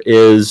challenger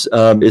is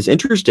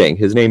interesting.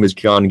 His name is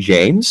John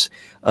James,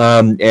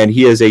 and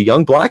he is a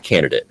young black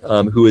candidate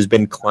who has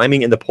been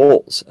climbing in the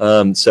polls.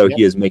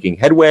 He is making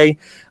headway.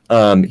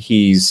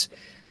 He's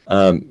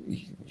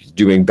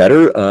doing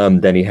better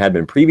than he had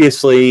been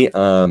previously.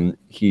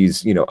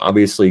 He's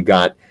obviously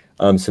got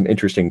some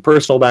interesting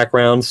personal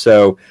background.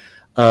 So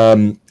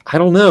I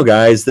don't know,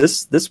 guys.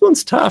 This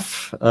one's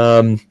tough.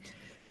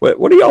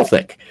 What do y'all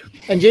think?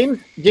 And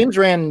James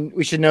ran,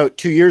 we should note,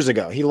 2 years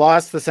ago. He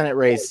lost the Senate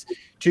race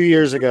 2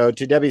 years ago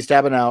to Debbie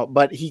Stabenow,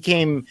 but he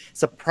came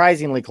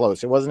surprisingly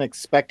close. It wasn't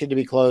expected to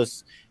be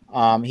close.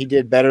 He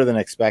did better than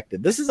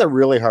expected. This is a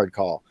really hard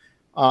call.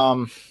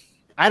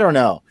 I don't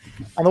know.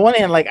 On the one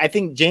hand, I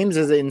think James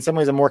is in some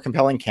ways a more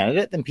compelling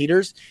candidate than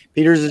Peters.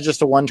 Peters is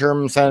just a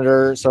one-term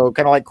senator, so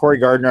kind of like Cory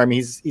Gardner. I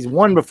mean, he's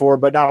won before,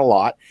 but not a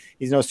lot.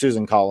 He's no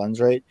Susan Collins,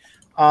 right?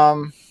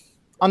 On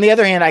the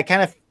other hand, I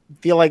kind of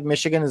feel like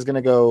Michigan is going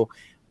to go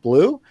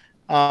blue.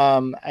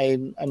 I'm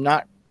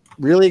not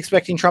really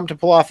expecting Trump to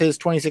pull off his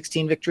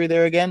 2016 victory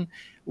there again,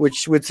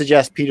 which would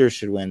suggest Peters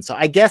should win. So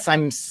I guess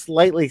I'm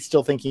slightly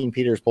still thinking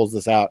Peters pulls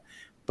this out,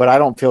 but I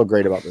don't feel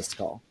great about this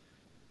call.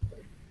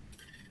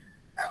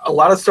 A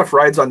lot of stuff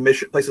rides on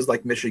places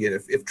like Michigan.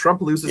 If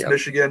Trump loses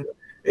Michigan,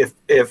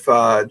 if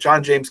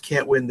John James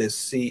can't win this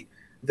seat,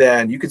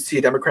 then you could see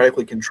a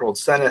democratically controlled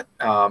Senate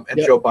and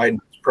Joe Biden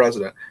as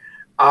president.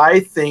 I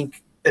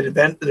think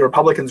the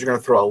Republicans are going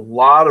to throw a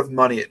lot of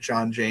money at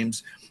John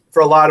James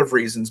for a lot of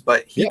reasons,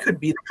 but he could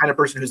be the kind of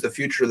person who's the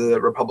future of the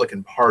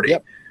Republican Party.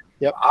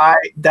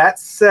 That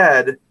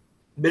said,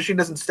 Michigan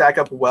doesn't stack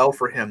up well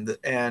for him,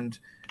 and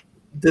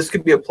this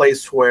could be a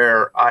place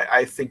where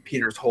I think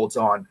Peters holds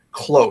on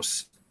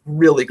close.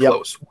 Really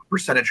close,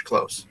 percentage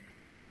close.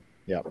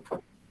 Yeah,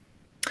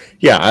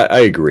 I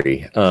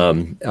agree.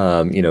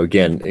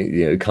 Again,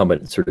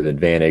 incumbent sort of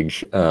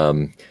advantage.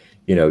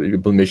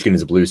 Michigan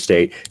is a blue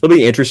state. It'll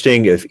be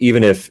interesting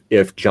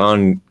if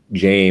John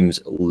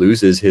James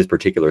loses his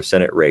particular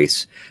Senate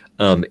race,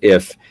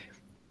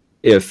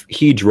 if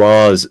he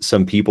draws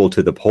some people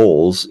to the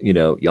polls,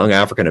 young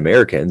African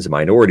Americans,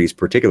 minorities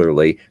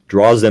particularly,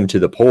 draws them to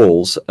the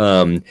polls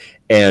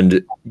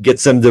and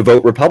gets them to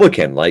vote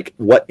Republican,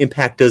 what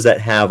impact does that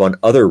have on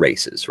other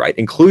races, right?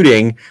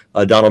 Including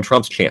Donald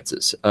Trump's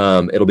chances.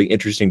 It'll be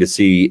interesting to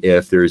see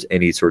if there's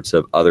any sorts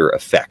of other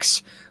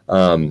effects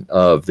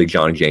of the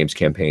John James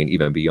campaign,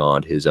 even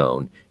beyond his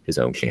own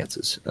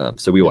chances.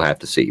 So we will have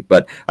to see.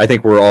 But I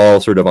think we're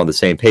all sort of on the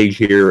same page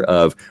here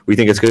of we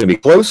think it's going to be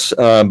close,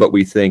 but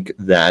we think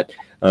that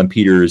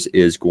Peters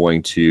is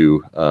going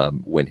to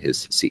win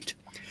his seat.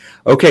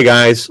 Okay,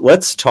 guys,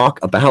 let's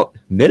talk about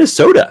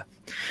Minnesota.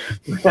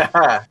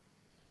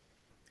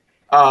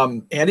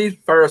 Andy,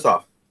 fire us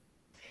off.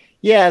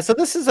 Yeah, so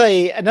this is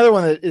another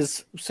one that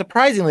is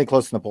surprisingly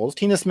close in the polls.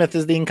 Tina Smith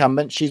is the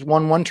incumbent. She's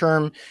won one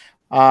term.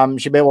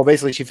 She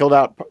filled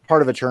out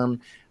part of a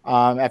term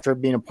after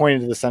being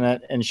appointed to the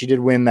Senate, and she did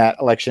win that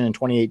election in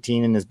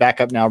 2018 and is back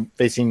up now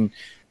facing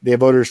the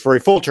voters for a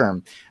full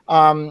term.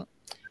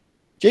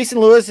 Jason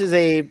Lewis is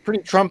a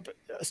pretty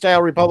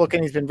Trump-style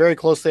Republican. He's been very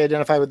closely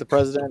identified with the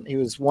president. He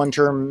was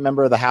one-term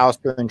member of the House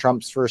during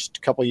Trump's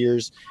first couple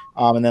years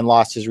and then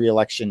lost his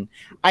reelection.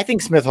 I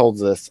think Smith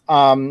holds this.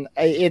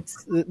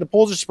 The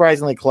polls are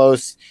surprisingly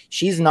close.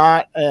 She's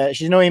no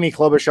Amy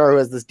Klobuchar, who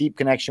has this deep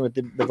connection with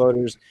the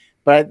voters.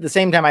 But at the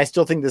same time, I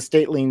still think the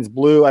state leans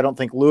blue. I don't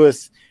think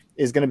Lewis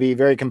is going to be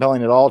very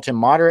compelling at all to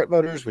moderate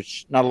voters,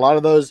 which not a lot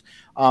of those.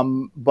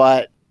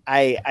 But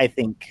I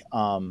think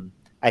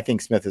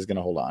Smith is going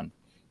to hold on.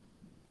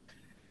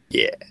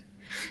 Yeah.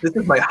 This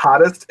is my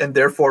hottest and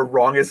therefore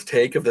wrongest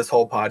take of this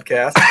whole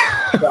podcast.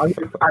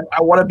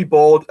 I want to be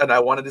bold and I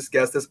want to just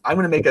guess this. I'm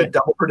going to make a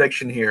double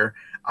prediction here.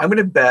 I'm going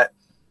to bet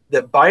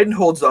that Biden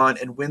holds on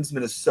and wins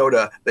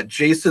Minnesota, but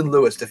Jason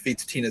Lewis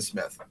defeats Tina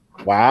Smith.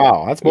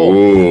 Wow, that's bold.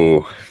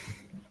 Ooh,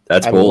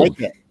 that's bold.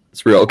 Like it.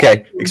 It's real.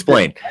 Okay,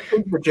 explain. I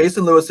think that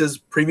Jason Lewis's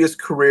previous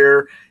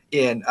career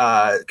in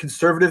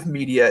conservative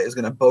media is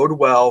going to bode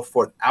well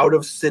for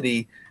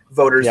out-of-city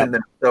voters in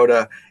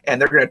Minnesota,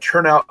 and they're going to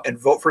turn out and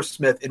vote for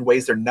Smith in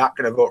ways they're not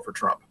going to vote for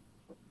Trump.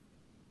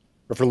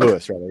 Or for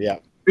Lewis, rather, yeah.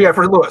 Yeah,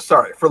 for Lewis,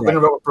 sorry. They're going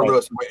to vote for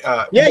Lewis.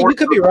 You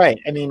could be right.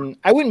 I mean,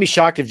 I wouldn't be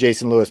shocked if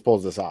Jason Lewis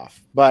pulls this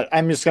off, but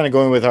I'm just going to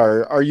go in with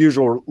our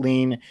usual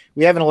lean.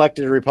 We haven't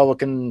elected a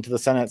Republican to the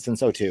Senate since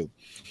 2002.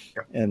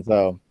 Yep. And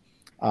so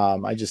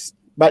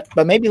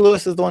but maybe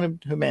Lewis is the one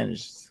who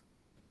manages.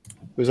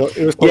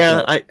 It was close.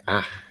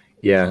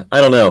 Yeah,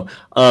 I don't know.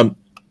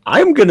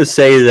 I'm going to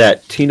say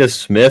that Tina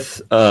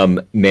Smith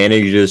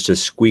manages to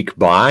squeak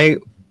by,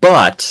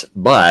 but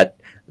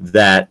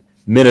that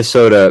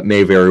Minnesota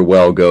may very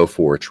well go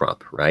for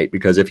Trump, right?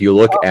 Because if you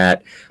look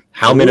at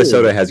how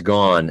Minnesota has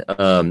gone,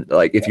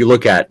 if you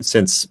look at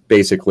since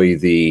basically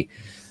the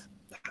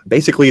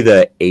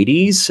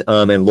 80s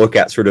and look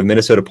at sort of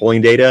Minnesota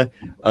polling data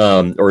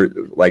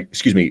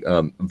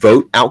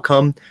vote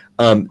outcome,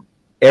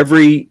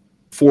 every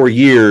 4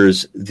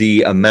 years,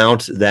 the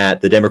amount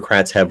that the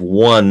Democrats have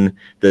won,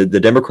 the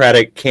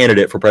Democratic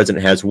candidate for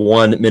president has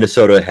won,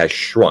 Minnesota has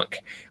shrunk.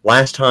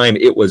 Last time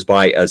it was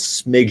by a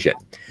smidgen.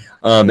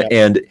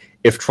 And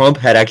if Trump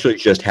had actually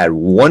just had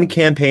one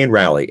campaign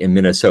rally in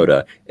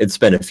Minnesota and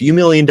spent a few $1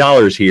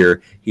 million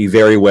here, he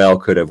very well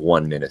could have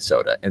won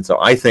Minnesota. And so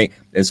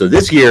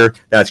this year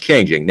that's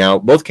changing. Now,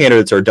 both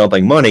candidates are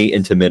dumping money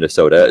into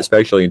Minnesota,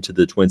 especially into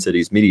the Twin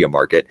Cities media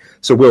market.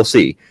 So we'll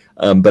see.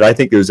 But I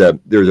think there's a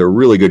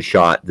really good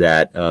shot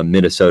that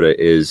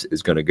Minnesota is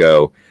going to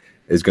go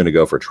to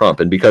go for Trump,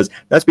 and because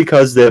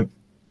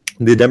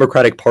the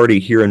Democratic Party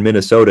here in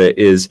Minnesota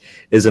is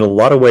in a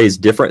lot of ways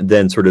different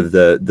than sort of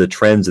the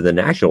trends of the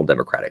National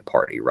Democratic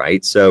Party,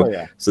 right?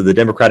 So so the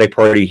Democratic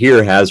Party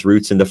here has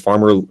roots into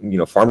farmer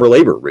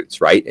labor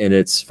roots, right? And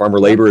it's farmer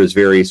labor is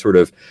very sort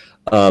of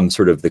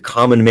the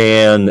common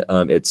man.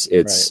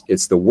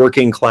 It's the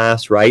working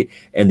class, right?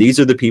 And these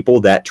are the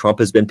people that Trump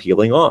has been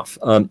peeling off.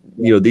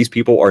 These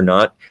people are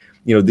not.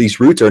 These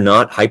roots are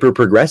not hyper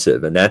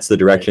progressive, and that's the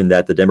direction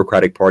that the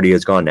Democratic Party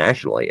has gone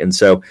nationally. And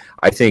so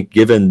I think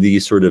given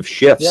these sort of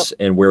shifts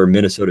and where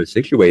Minnesota is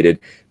situated,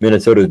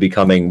 Minnesota is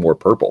becoming more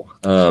purple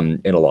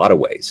in a lot of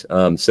ways.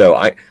 So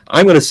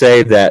I'm going to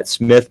say that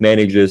Smith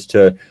manages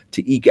to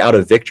eke out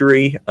a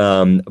victory,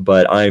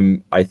 but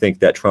I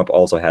think that Trump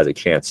also has a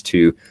chance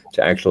to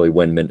actually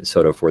win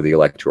Minnesota for the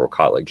Electoral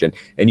College.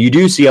 And you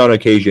do see on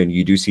occasion,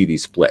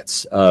 these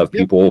splits of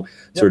people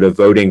sort of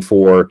voting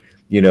for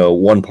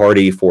one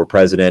party for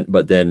president,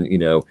 but then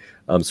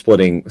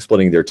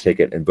splitting their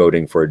ticket and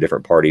voting for a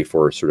different party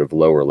for sort of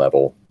lower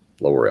level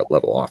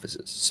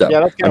offices. So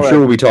that's I'm sure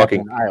we'll be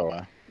talking. In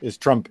Iowa is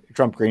Trump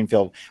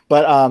Greenfield,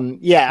 but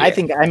I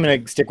think I'm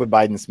going to stick with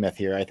Biden Smith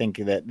here. I think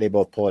that they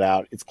both pull it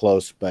out. It's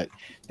close, but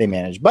they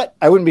manage. But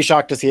I wouldn't be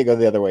shocked to see it go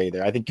the other way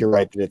either. I think you're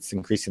right that it's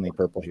increasingly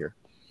purple here.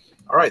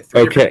 All right.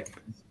 Okay.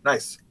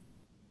 Nice.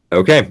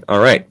 Okay.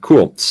 All right.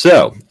 Cool.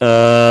 So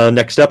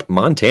next up,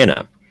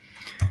 Montana.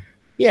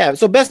 Yeah,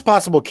 so best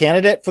possible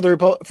candidate for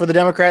the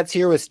Democrats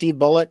here was Steve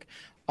Bullock,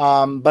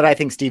 but I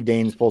think Steve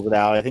Daines pulls it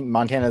out. I think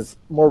Montana's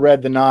more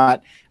red than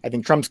not. I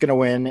think Trump's going to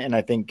win, and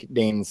I think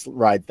Daines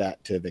rides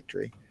that to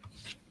victory.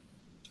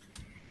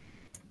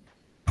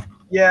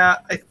 Yeah,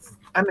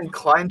 I'm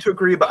inclined to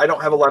agree, but I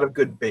don't have a lot of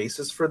good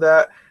basis for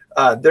that.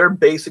 They're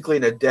basically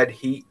in a dead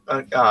heat,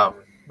 but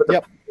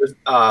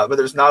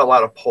there's not a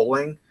lot of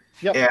polling,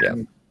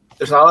 and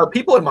there's not a lot of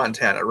people in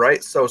Montana,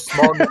 right? So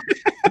small,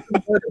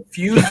 a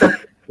few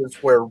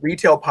where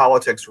retail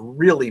politics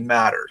really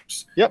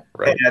matters. Yep.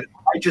 Right. And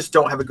I just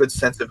don't have a good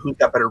sense of who's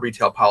got better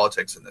retail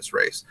politics in this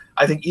race.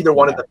 I think either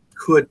one of them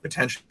could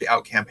potentially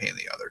out-campaign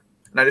the other.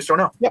 And I just don't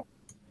know.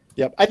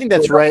 Yep. I think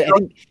that's right. I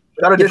think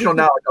without additional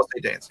knowledge, I'll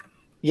say Daines.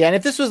 Yeah, and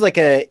if this was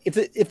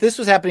if this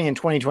was happening in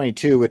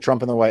 2022 with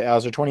Trump in the White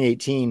House or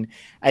 2018,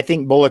 I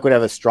think Bullock would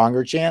have a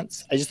stronger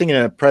chance. I just think in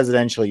a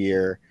presidential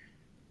year,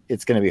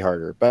 it's going to be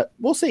harder. But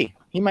we'll see.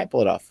 He might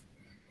pull it off.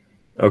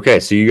 Okay,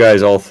 so you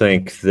guys all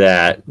think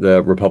that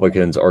the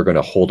Republicans are going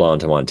to hold on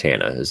to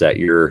Montana. Is that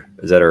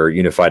our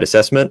unified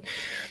assessment?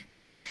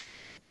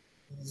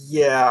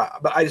 Yeah,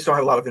 but I just don't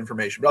have a lot of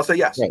information. But I'll say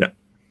yes. Right. No.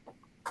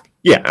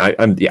 Yeah,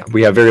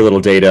 we have very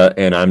little data,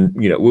 and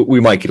we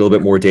might get a little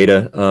bit more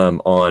data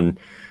on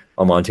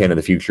Montana in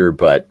the future,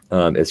 but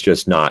it's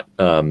just not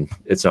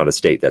it's not a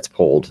state that's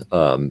polled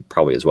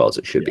probably as well as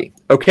it should be.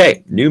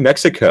 Okay, New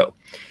Mexico.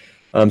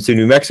 So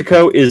New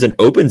Mexico is an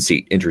open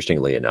seat,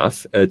 interestingly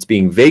enough. It's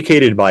being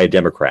vacated by a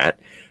Democrat.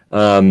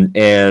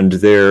 And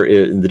there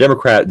is the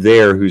Democrat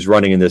there who's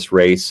running in this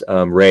race,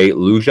 Ray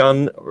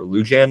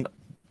Lujan,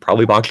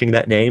 probably botching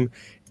that name,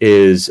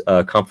 is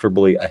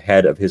comfortably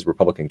ahead of his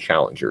Republican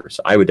challenger.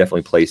 So I would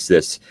definitely place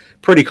this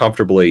pretty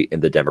comfortably in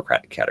the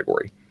Democratic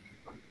category.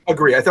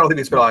 Agree. I don't think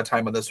they spent a lot of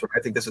time on this one. I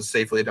think this is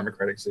safely a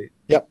Democratic seat.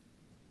 Yep.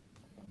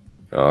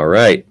 All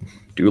right.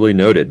 Duly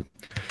noted.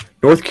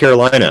 North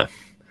Carolina.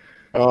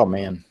 Oh,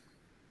 man.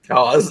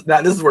 Oh,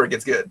 this is where it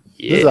gets good.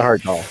 Yeah. This is a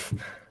hard call.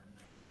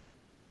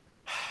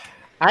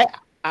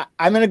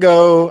 I'm going to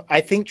go.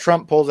 I think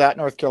Trump pulls out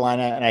North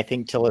Carolina, and I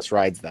think Tillis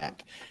rides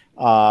that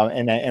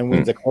and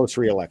wins a close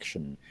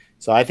re-election.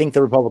 So I think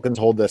the Republicans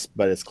hold this,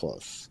 but it's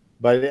close.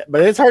 But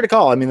it's hard to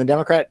call. I mean, the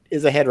Democrat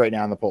is ahead right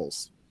now in the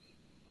polls.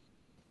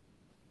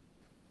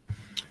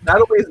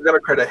 Not only is the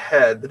Democrat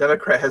ahead, the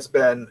Democrat has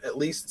been, at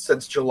least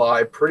since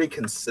July, pretty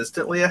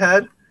consistently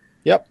ahead.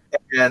 Yep.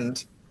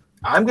 And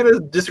I'm going to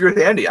disagree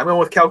with Andy. I'm going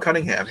with Cal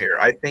Cunningham here.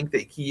 I think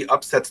that he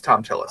upsets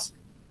Thom Tillis.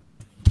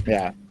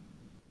 Yeah.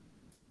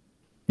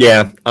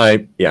 Yeah,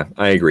 I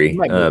agree.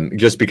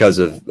 Just because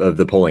of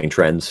the polling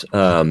trends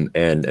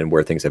and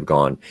where things have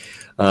gone,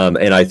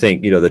 and I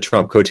think the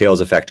Trump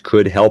coattails effect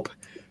could help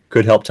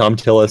Thom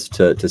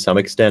Tillis to some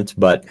extent,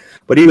 but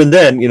even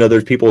then,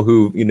 there's people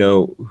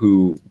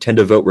who tend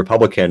to vote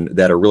Republican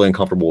that are really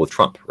uncomfortable with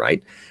Trump,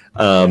 right?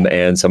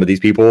 And some of these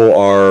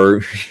people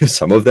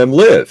some of them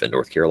live in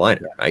North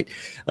Carolina, right?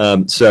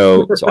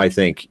 So I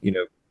think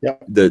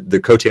the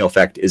coattail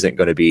effect isn't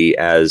going to be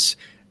as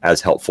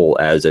helpful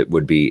as it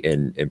would be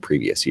in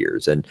previous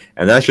years, and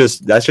that's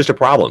just a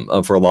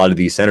problem for a lot of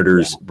these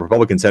senators,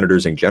 Republican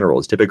senators in general.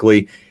 Is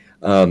typically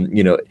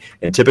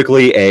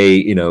typically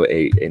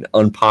an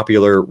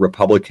unpopular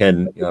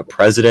Republican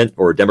president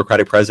or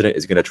Democratic president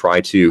is going to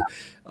try to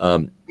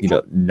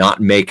not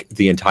make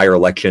the entire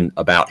election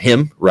about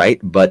him, right?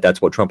 But that's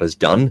what Trump has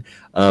done,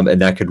 and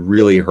that could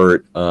really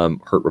hurt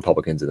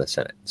Republicans in the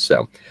Senate.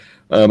 So.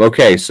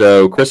 Okay,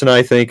 so Chris and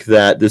I think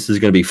that this is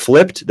going to be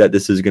flipped, that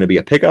this is going to be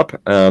a pickup,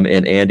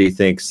 and Andy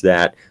thinks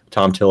that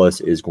Thom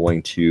Tillis is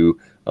going to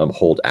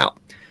hold out.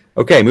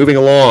 Okay, moving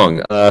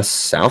along,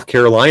 South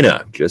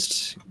Carolina,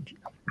 just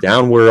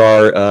down where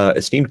our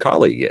esteemed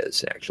colleague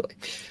is, actually.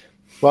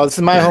 Well, this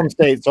is my home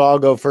state, so I'll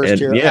go first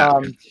here.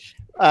 Yeah.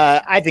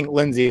 I think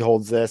Lindsay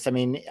holds this. I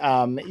mean,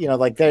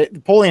 like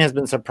the polling has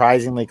been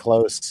surprisingly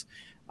close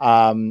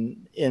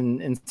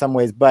in some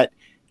ways, but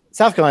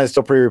South Carolina is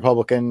still pretty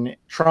Republican.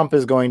 Trump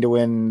is going to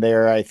win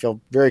there. I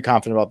feel very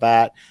confident about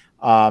that.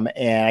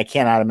 And I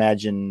cannot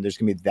imagine there's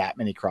going to be that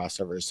many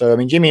crossovers. So, I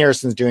mean, Jimmy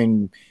Harrison's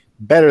doing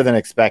better than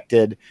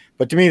expected.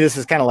 But to me, this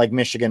is kind of like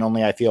Michigan,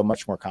 only I feel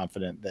much more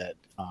confident that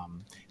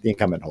the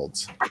incumbent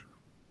holds.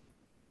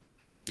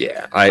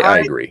 Yeah, I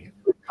agree.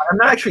 I'm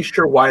not actually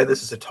sure why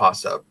this is a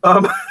toss-up.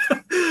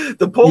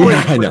 The polling,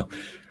 I know.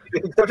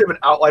 Except of an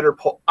outlier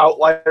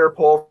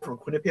poll from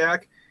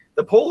Quinnipiac,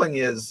 the polling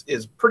is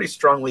pretty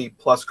strongly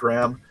plus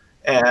Graham,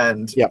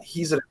 and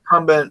he's an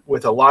incumbent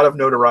with a lot of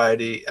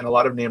notoriety and a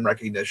lot of name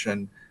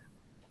recognition.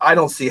 I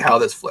don't see how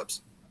this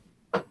flips.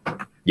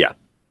 Yeah.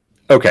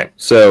 Okay,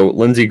 so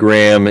Lindsey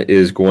Graham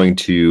is going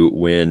to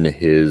win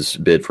his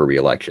bid for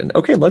re-election.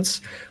 Okay,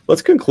 let's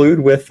conclude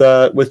with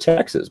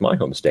Texas, my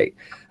home state.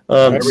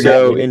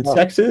 So in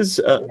Texas,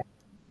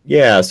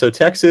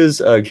 Texas,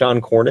 John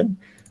Cornyn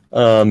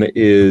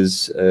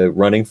is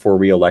running for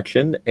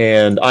re-election,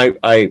 and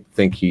I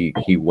think he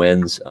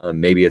wins.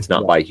 Maybe it's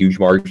not by a huge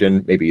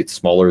margin. Maybe it's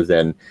smaller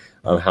than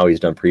how he's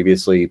done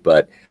previously,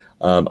 but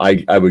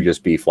I would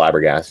just be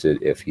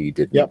flabbergasted if he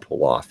didn't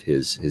pull off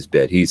his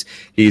bid. He's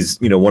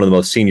one of the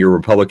most senior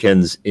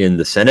Republicans in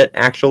the Senate,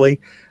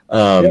 actually.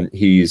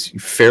 He's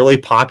fairly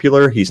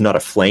popular. He's not a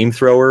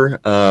flamethrower.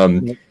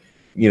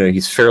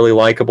 He's fairly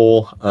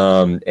likable,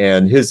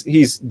 and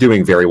he's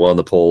doing very well in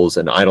the polls,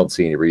 and I don't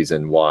see any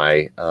reason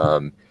why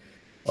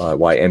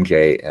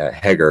MJ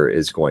Hager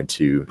is going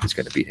to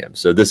beat him.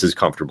 So this is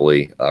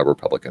comfortably a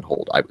Republican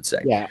hold, I would say.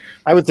 Yeah,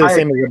 I would say the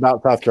same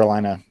about South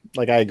Carolina.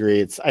 Like, I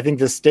agree. I think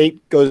the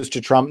state goes to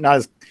Trump, not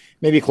as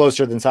maybe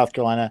closer than South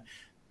Carolina.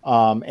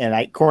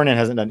 And Cornyn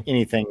hasn't done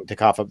anything to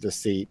cough up this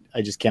seat.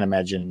 I just can't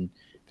imagine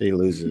that he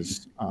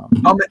loses. I'll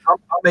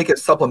make a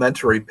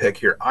supplementary pick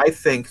here. I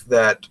think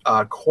that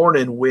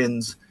Cornyn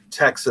wins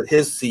Texas,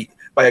 his seat,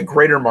 by a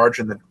greater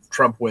margin than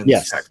Trump wins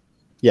Texas.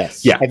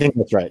 Yes. Yeah. I think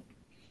that's right.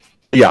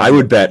 Yeah, I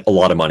would bet a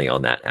lot of money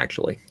on that,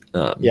 actually.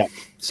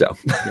 So.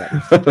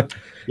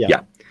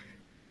 Yeah,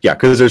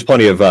 because there's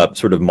plenty of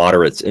sort of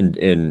moderates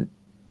in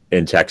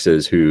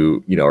Texas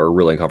who, are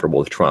really uncomfortable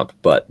with Trump,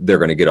 but they're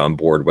going to get on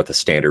board with a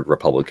standard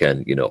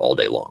Republican, all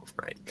day long,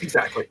 right?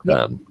 Exactly.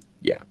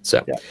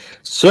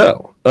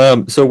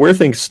 So where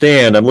things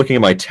stand, I'm looking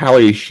at my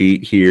tally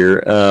sheet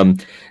here,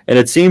 and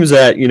it seems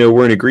that,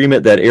 we're in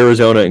agreement that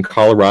Arizona and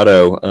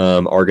Colorado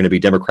are going to be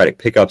Democratic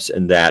pickups,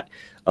 and that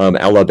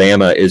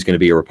Alabama is going to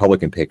be a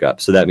Republican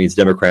pickup. So that means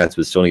Democrats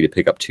would still need to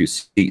pick up 2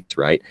 seats,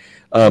 right?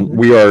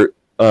 We are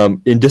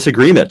in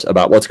disagreement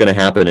about what's going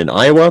to happen in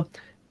Iowa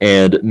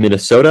and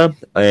Minnesota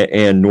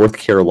and North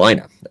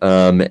Carolina.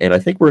 And I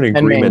think we're in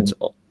agreement.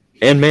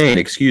 And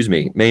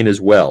Maine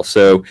as well.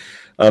 So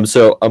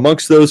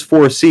amongst those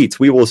 4 seats,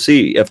 we will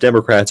see if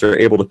Democrats are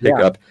able to pick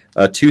up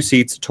 2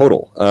 seats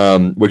total,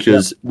 which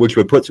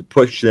would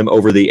push them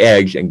over the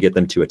edge and get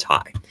them to a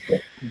tie.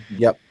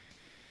 Yep.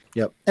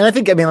 And I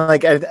think, I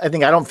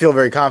think I don't feel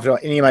very confident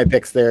on any of my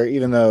picks there,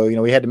 even though,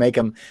 we had to make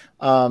them.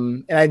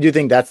 And I do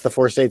think that's the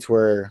 4 states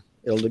where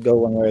it'll go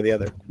one way or the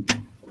other.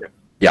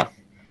 Yeah.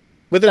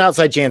 With an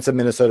outside chance of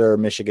Minnesota or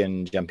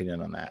Michigan jumping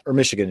in on that,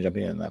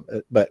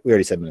 but we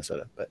already said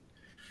Minnesota. But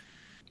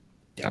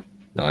yeah,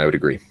 no, I would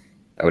agree.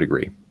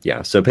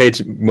 Yeah, so pay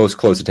most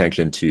close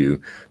attention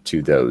to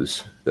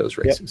those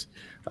races.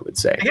 I would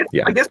say.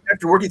 I guess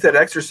after working through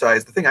that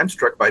exercise, the thing I'm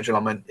struck by,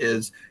 gentlemen,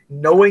 is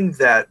knowing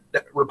that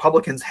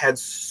Republicans had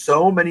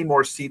so many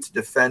more seats to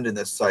defend in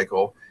this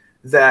cycle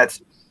that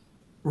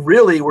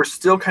really we're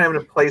still kind of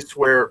in a place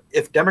where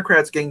if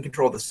Democrats gain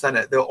control of the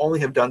Senate, they'll only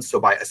have done so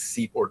by a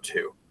seat or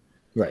 2.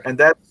 Right. And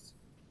that's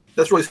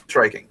really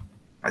striking.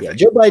 I think.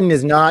 Joe Biden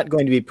is not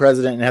going to be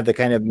president and have the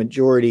kind of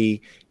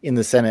majority in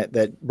the Senate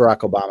that Barack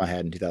Obama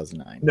had in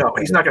 2009. No,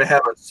 he's not going to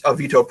have a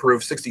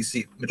veto-proof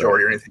 60-seat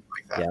majority or anything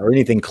like that. Yeah, or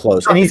anything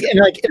close. And if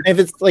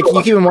it's like,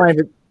 you keep in mind,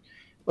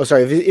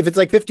 if it's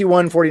like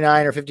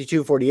 51-49 or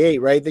 52-48,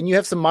 right, then you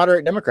have some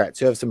moderate Democrats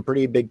who have some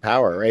pretty big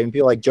power, right? And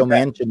people like Joe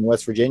Manchin in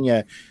West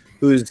Virginia,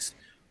 who's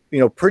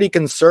pretty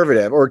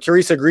conservative, or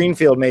Teresa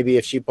Greenfield, maybe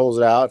if she pulls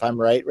it out, if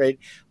I'm right,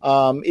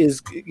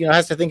 is,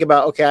 has to think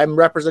about, okay, I'm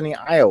representing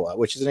Iowa,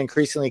 which is an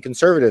increasingly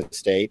conservative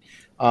state,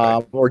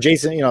 or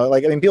Jason,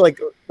 people like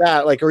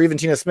that, or even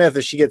Tina Smith,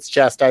 if she gets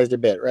chastised a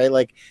bit, right?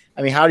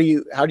 How do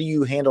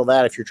you handle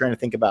that if you're trying to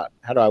think about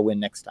how do I win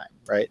next time,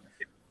 right?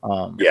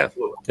 Yeah,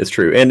 it's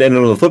true. And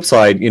on the flip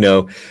side,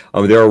 there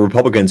are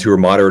Republicans who are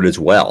moderate as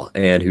well,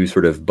 and who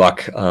sort of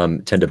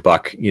tend to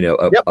buck,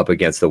 up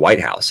against the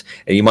White House.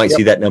 And you might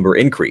see that number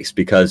increase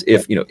because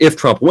if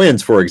Trump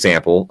wins, for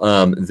example,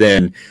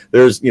 then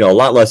there's, a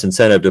lot less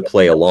incentive to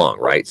play along,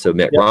 right? So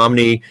Mitt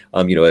Romney,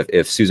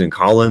 if Susan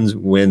Collins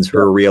wins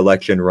her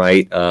reelection,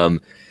 right,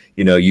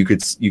 you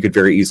could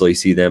very easily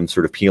see them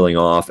sort of peeling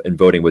off and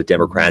voting with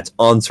Democrats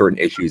on certain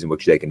issues in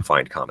which they can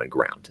find common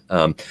ground.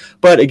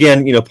 But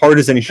again,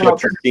 partisanship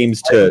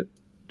seems to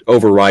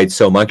override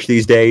so much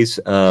these days.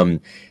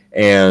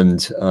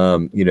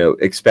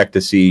 Expect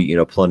to see,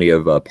 plenty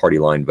of party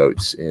line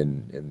votes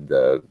in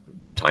the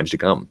times to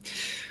come.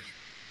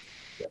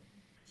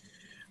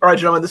 All right,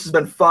 gentlemen, this has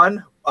been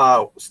fun.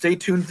 Stay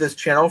tuned to this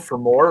channel for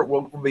more.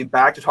 We'll be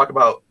back to talk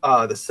about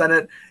the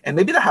Senate and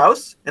maybe the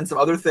House and some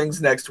other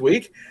things next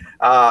week.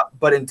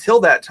 But until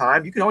that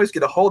time, you can always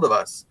get a hold of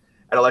us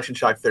at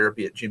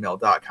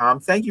electionshocktherapy@gmail.com.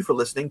 Thank you for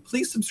listening.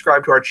 Please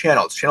subscribe to our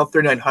channel. It's channel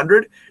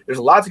 3900. There's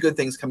lots of good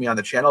things coming on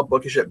the channel.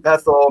 Bookish at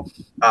Bethel,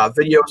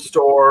 Video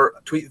Store,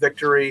 Tweet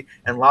Victory,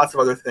 and lots of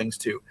other things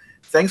too.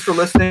 Thanks for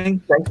listening.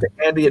 Thanks to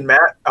Andy and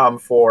Matt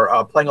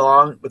for playing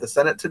along with the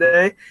Senate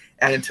today.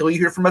 And until you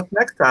hear from us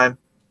next time,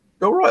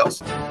 go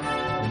Royals.